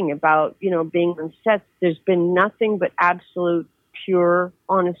writing about, being on sets, there's been nothing but absolute, pure,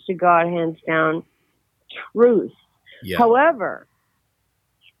 honest to God, hands down truth. Yeah. However,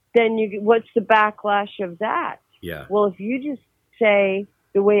 then what's the backlash of that? Yeah. Well, if you just say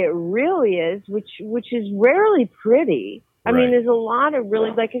the way it really is, which is rarely pretty. I mean, there's a lot of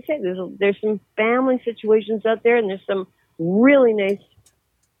really, like I said, there's some family situations out there, and there's some really nice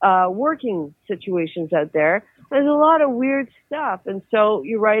working situations out there. There's a lot of weird stuff, and so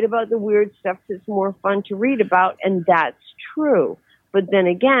you write about the weird stuff because it's more fun to read about, and that's true. But then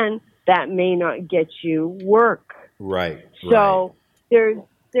again, that may not get you work. Right. So there's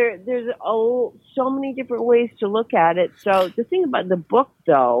so many different ways to look at it. So the thing about the book,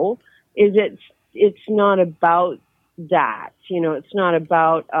 though, is it's not about that. It's not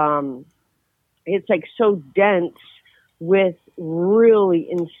about. It's like so dense with really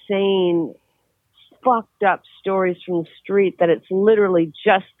insane, fucked up stories from the street that it's literally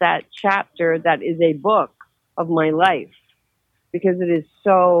just that chapter that is a book of my life, because it's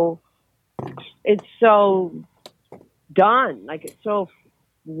so done, like it's so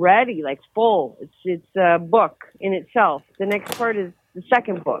ready, like full. It's a book in itself. The next part is the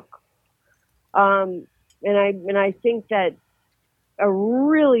second book. And I think that a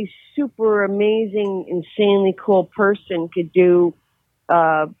really super amazing, insanely cool person could do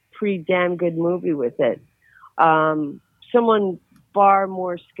a pretty damn good movie with it. Someone far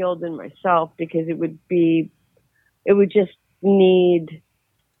more skilled than myself, because it would just need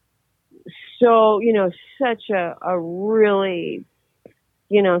such a really,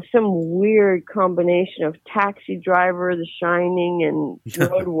 some weird combination of Taxi Driver, The Shining, and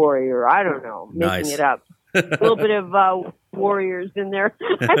Road Warrior. I don't know, making it up. A little bit of Warriors in there.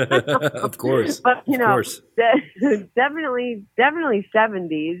 Of course. But, of course. definitely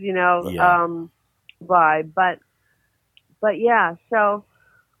 70s, vibe. But yeah, so,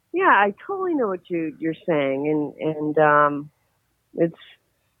 yeah, I totally know what you're saying. And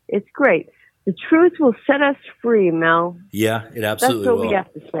it's great. The truth will set us free, Mel. Yeah, it absolutely will. That's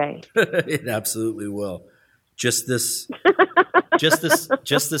what we have to say. It absolutely will. Just this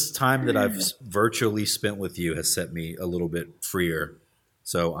time that I've virtually spent with you has set me a little bit freer.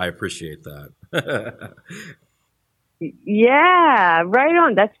 So I appreciate that. Yeah, right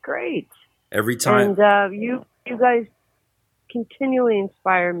on. That's great. Every time. And you guys continually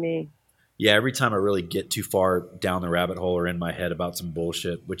inspire me. Yeah, every time I really get too far down the rabbit hole or in my head about some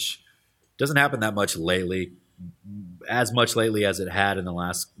bullshit, which doesn't happen that much lately, as much lately as it had in the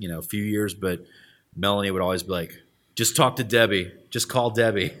last few years, but Melanie would always be like, just talk to Debbie. Just call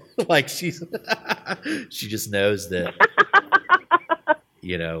Debbie. Like she just knows that,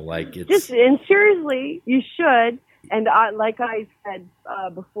 like it's. And seriously, you should. And like I said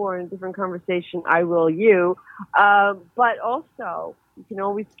before in a different conversation, I will you. But also, you can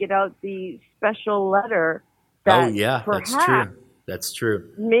always get out the special letter. That that's true. That's true.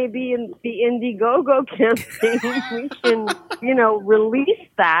 Maybe in the Indiegogo campaign, we can, release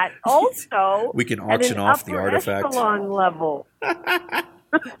that also. We can auction off the artifact. Echelon level.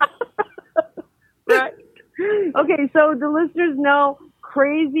 Right. Okay, so the listeners know,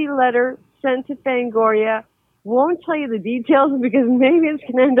 crazy letter sent to Fangoria. Won't tell you the details because maybe it's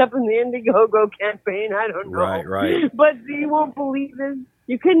going to end up in the Indiegogo campaign. I don't know. Right. But you won't believe this.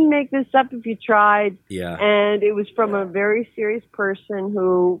 You couldn't make this up if you tried. Yeah. And it was from a very serious person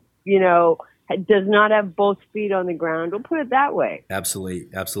who, does not have both feet on the ground. We'll put it that way. Absolutely.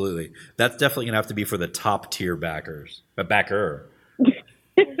 That's definitely going to have to be for the top tier backers. A backer. Yes.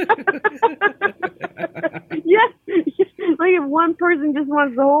 Like if one person just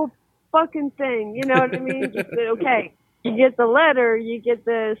wants the whole fucking thing, you know what I mean? Just, okay, you get the letter, you get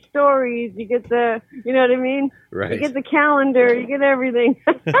the stories, you get the, you know what I mean? Right. You get the calendar, you get everything.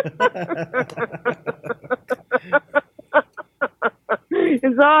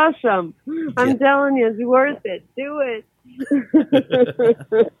 It's awesome. I'm telling you, it's worth it. Do it.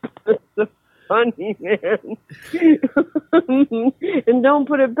 It's so funny, man. And don't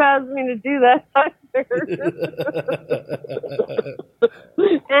put it past me to do that either.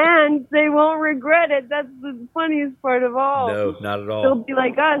 And they won't regret it. That's the funniest part of all. No, not at all. They'll be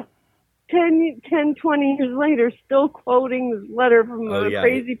like us 10, 20 years later, still quoting this letter from a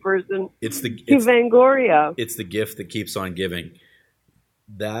crazy person to Fangoria. It's the gift that keeps on giving.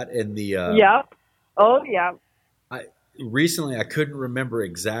 That and the Yep. Oh yeah. Recently I couldn't remember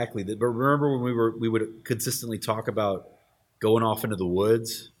exactly that, but remember when we would consistently talk about going off into the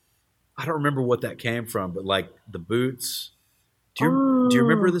woods? I don't remember what that came from, but like the boots. Do you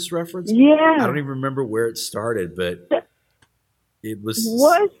remember this reference? Yeah. I don't even remember where it started, but it was.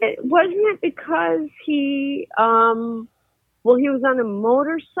 Wasn't it because he he was on a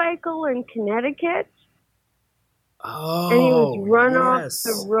motorcycle in Connecticut? Oh, and he was run off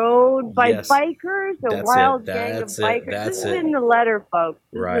the road by bikers, a wild gang of bikers. This is in the letter, folks.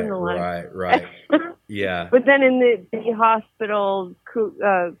 Right. Yeah. But then in the hospital,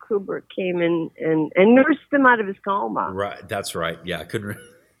 Kubrick came in and nursed him out of his coma. Right. That's right. Yeah, I couldn't.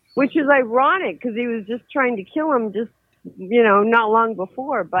 Which is ironic because he was just trying to kill him not long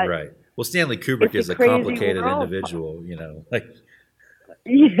before. But right. Well, Stanley Kubrick is a complicated individual, like.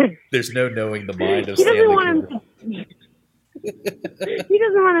 Yeah. There's no knowing the mind of Stanley Kubrick. He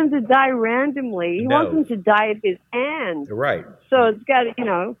doesn't want him to die randomly. He wants him to die at his hand. Right. So it's got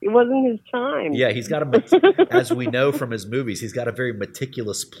it wasn't his time. Yeah, he's got as we know from his movies, he's got a very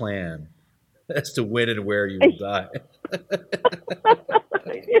meticulous plan as to when and where you will die.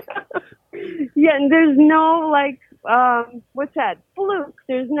 Yeah, and there's no what's that? Fluke.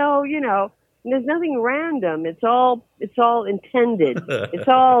 There's no, there's nothing random. It's all intended. It's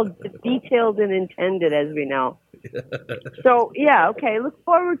all detailed and intended, as we know. So yeah, okay. Look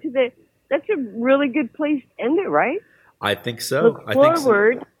forward to that's a really good place to end it, right? I think so. Look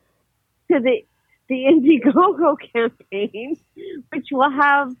forward to the Indiegogo campaign, which will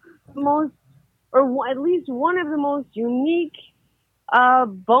have at least one of the most unique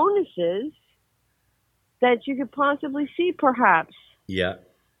bonuses that you could possibly see, perhaps. Yeah.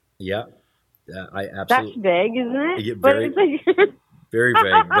 I absolutely. That's vague, isn't it? Yeah, very vague,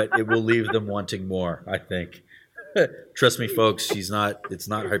 but it will leave them wanting more, I think. Trust me, folks. It's not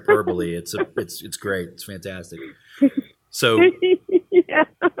hyperbole. It's great. It's fantastic. So,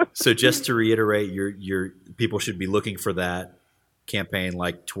 So just to reiterate, your people should be looking for that campaign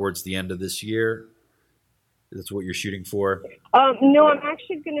towards the end of this year. That's what you're shooting for. No, I'm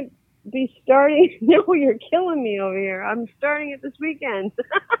actually going to be starting. No, you're killing me over here. I'm starting it this weekend.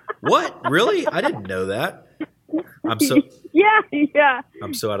 What? Really? I didn't know that. I'm so. Yeah.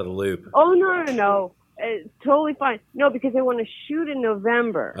 I'm so out of the loop. Oh no. It's totally fine. No, because I want to shoot in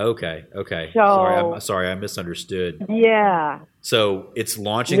November. Okay. So, Sorry, I misunderstood. Yeah. So it's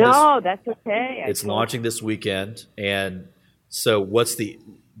launching. No, that's okay. It's launching this weekend, and so what's the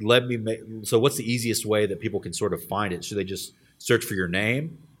easiest way that people can sort of find it? Should they just search for your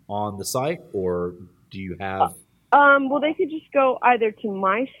name on the site, or do you have? Well, they could just go either to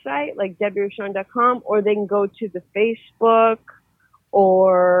my site, like DebbieRochon.com, or they can go to the Facebook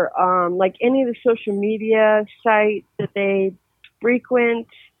or any of the social media sites that they frequent.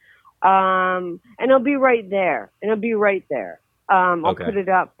 And it'll be right there. I'll put it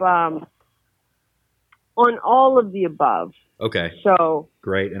up on all of the above. Okay. So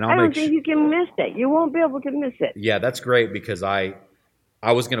great, and I don't think you can miss it. You won't be able to miss it. Yeah, that's great because I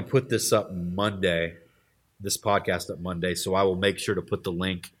was going to put this up Monday. This podcast up Monday, so I will make sure to put the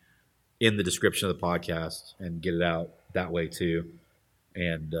link in the description of the podcast and get it out that way too.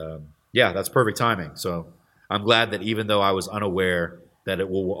 And that's perfect timing. So I'm glad that even though I was unaware that it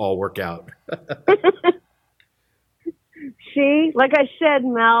will all work out. See, like I said,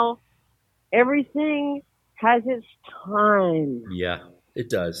 Mel, everything has its time. Yeah, it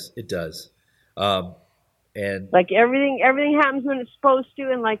does. And like everything happens when it's supposed to,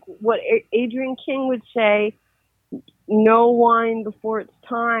 and like what Adrian King would say, no wine before its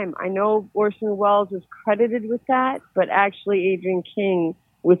time. I know Orson Welles was credited with that, but actually Adrian King,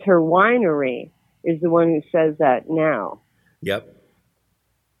 with her winery, is the one who says that now. Yep.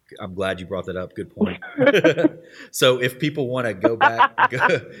 I'm glad you brought that up. Good point. So if people want to go back,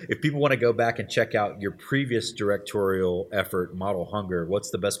 and check out your previous directorial effort, Model Hunger,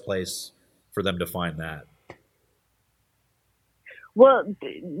 what's the best place for them to find that? Well,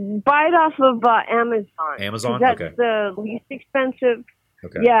 buy it off of Amazon. Amazon? That's okay. the least expensive.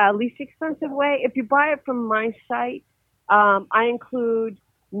 Okay. Yeah, least expensive way. If you buy it from my site, I include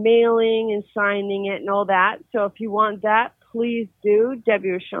mailing and signing it and all that. So if you want that, please do. Debbie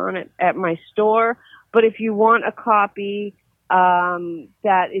or Sean at my store. But if you want a copy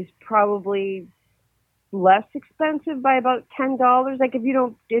that is probably less expensive by about $10, like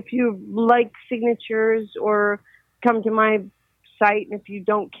if you like signatures or come to my site, and if you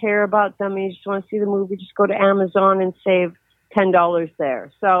don't care about them and you just want to see the movie, just go to Amazon and save $10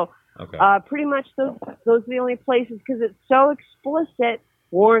 there. So okay. Pretty much those are the only places, because it's so explicit.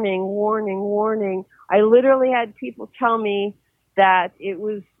 Warning, warning, warning. I literally had people tell me that it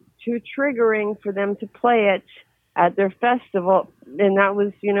was too triggering for them to play it at their festival. And that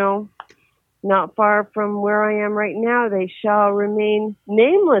was, not far from where I am right now. They shall remain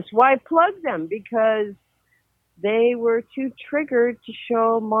nameless. Why plug them? Because they were too triggered to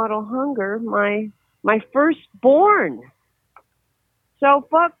show Model Hunger, my firstborn. So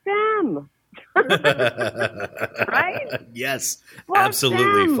fuck them. Right? Yes, fuck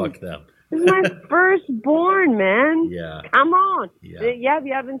absolutely. them. Fuck them. This is my firstborn, man. Yeah. Come on. Yeah. If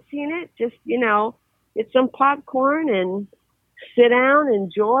you haven't seen it, just, get some popcorn and sit down,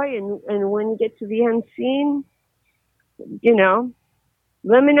 enjoy, and when you get to the end scene,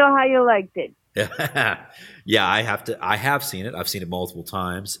 let me know how you liked it. Yeah, I have seen it. I've seen it multiple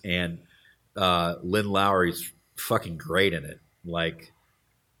times, and Lynn Lowry's fucking great in it. Like,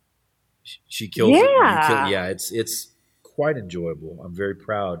 she kills it. Yeah. It's quite enjoyable. I'm very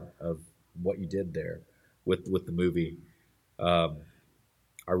proud of what you did there with the movie. I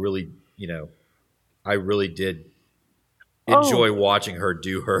really did enjoy watching her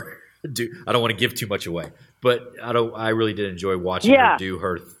do. I don't want to give too much away, but I really did enjoy watching her do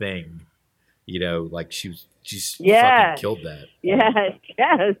her thing. Like she's fucking killed that. Yes.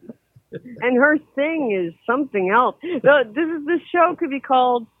 And her thing is something else. This show could be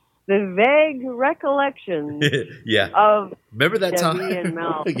called The Vague Recollections. Yeah. Of remember that Debbie time? And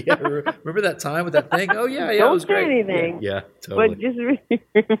Mel. Yeah. Remember that time with that thing? Oh yeah. It Don't was say great. anything. Yeah. Totally. But just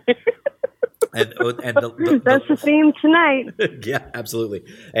and that's the theme tonight. Yeah, absolutely.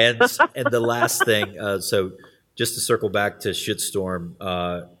 And the last thing. So just to circle back to Shitstorm,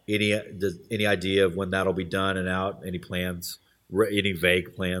 any idea of when that'll be done and out? Any plans? Any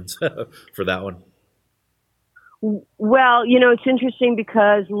vague plans for that one? Well, it's interesting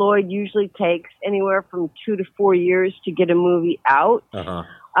because Lloyd usually takes anywhere from 2 to 4 years to get a movie out. Uh-huh.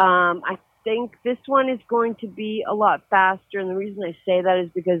 I think this one is going to be a lot faster, and the reason I say that is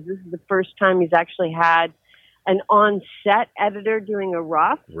because this is the first time he's actually had an on-set editor doing a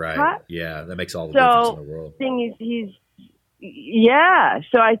rough cut. Yeah, that makes all the difference in the world.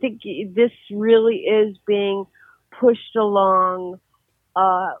 So I think this really is being pushed along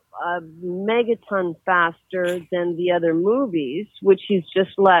a megaton faster than the other movies, which he's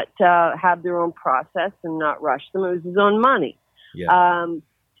just let have their own process and not rush them. It was his own money. Yeah.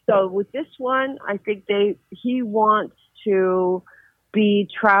 So with this one, I think he wants to be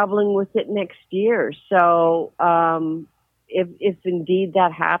traveling with it next year. So if indeed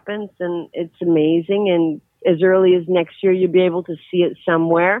that happens, then it's amazing. And as early as next year, you'll be able to see it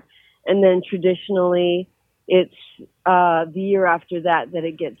somewhere. And then traditionally, it's the year after that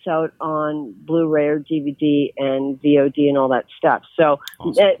it gets out on Blu-ray or DVD and VOD and all that stuff. So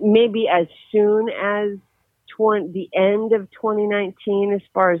maybe as soon as the end of 2019 as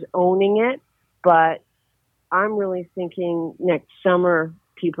far as owning it, but I'm really thinking next summer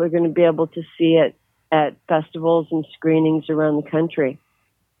people are going to be able to see it at festivals and screenings around the country.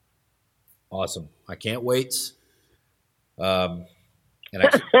 Awesome. I can't wait. And I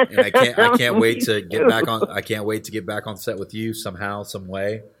can't wait to get back on. I can't wait to get back on set with you somehow, some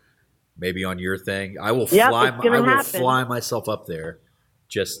way. Maybe on your thing. I will fly myself up there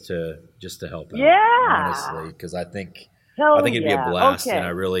just to help out. Yeah, honestly, because I think it'd be a blast, and I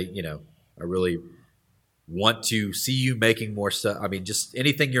really want to see you making more stuff. I mean, just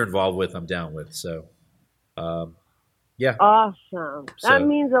anything you're involved with, I'm down with. So, yeah, awesome. That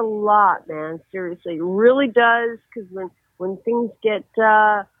means a lot, man. Seriously, it really does. Because when things get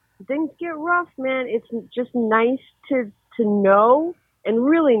rough, man, it's just nice to know and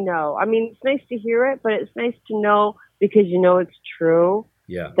really know. I mean, it's nice to hear it, but it's nice to know because it's true.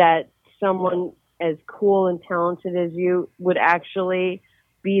 Yeah. That someone as cool and talented as you would actually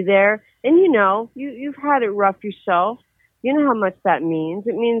be there. And you've had it rough yourself. You know how much that means.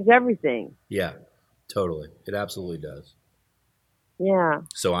 It means everything. Yeah, totally. It absolutely does. Yeah,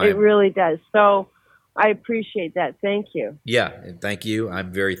 so it really does. So I appreciate that. Thank you. Yeah, and thank you.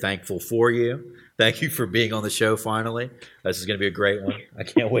 I'm very thankful for you. Thank you for being on the show finally. This is going to be a great one. I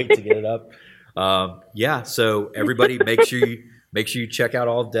can't wait to get it up. Yeah, so everybody make sure you check out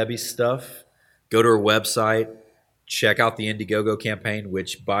all of Debbie's stuff. Go to her website. Check out the Indiegogo campaign,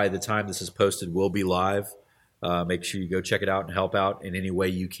 which by the time this is posted will be live. Make sure you go check it out and help out in any way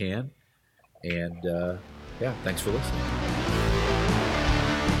you can. And yeah, thanks for listening.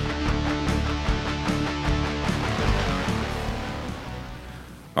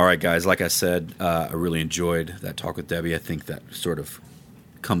 All right, guys, like I said, I really enjoyed that talk with Debbie. I think that sort of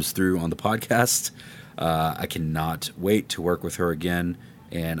comes through on the podcast. I cannot wait to work with her again,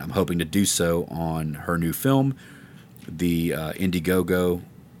 and I'm hoping to do so on her new film, the Indiegogo,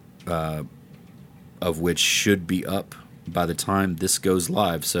 of which should be up by the time this goes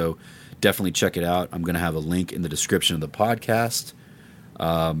live. So definitely check it out. I'm going to have a link in the description of the podcast.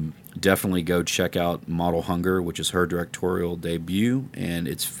 Definitely go check out Model Hunger, which is her directorial debut, and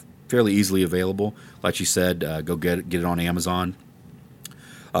it's fairly easily available. Like she said, go get it on Amazon.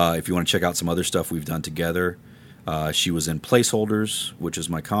 If you want to check out some other stuff we've done together, she was in Placeholders, which is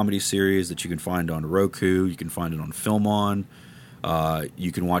my comedy series that you can find on Roku. You can find it on Film On.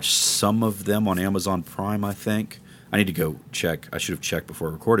 You can watch some of them on Amazon Prime, I think. I need to go check. I should have checked before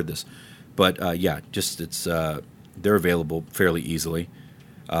I recorded this. But yeah, they're available fairly easily.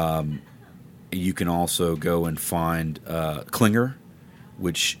 You can also go and find Klinger,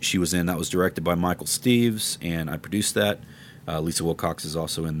 which she was in. That was directed by Michael Steves, and I produced that. Lisa Wilcox is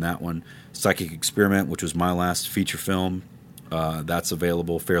also in that one. Psychic Experiment, which was my last feature film, that's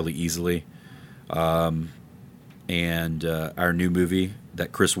available fairly easily. And our new movie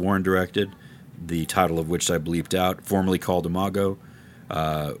that Chris Warren directed, the title of which I bleeped out, formerly called Imago,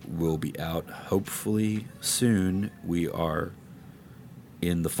 will be out hopefully soon. We are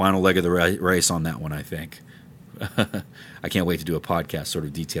in the final leg of the race on that one, I think. I can't wait to do a podcast sort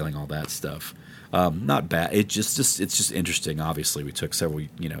of detailing all that stuff. Not bad. It's just interesting. Obviously, we took several,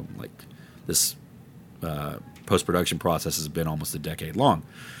 like this post-production process has been almost a decade long.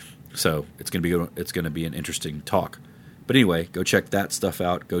 So it's going to be an interesting talk. But anyway, go check that stuff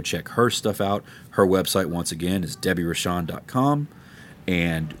out. Go check her stuff out. Her website, once again, is DebbieRochon.com.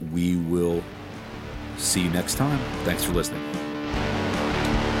 And we will see you next time. Thanks for listening.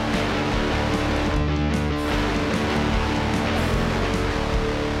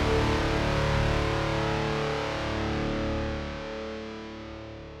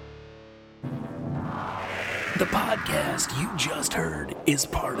 The podcast you just heard is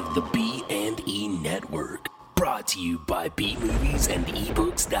part of the B&E Network, brought to you by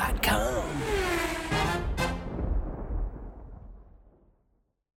bmoviesandebooks.com.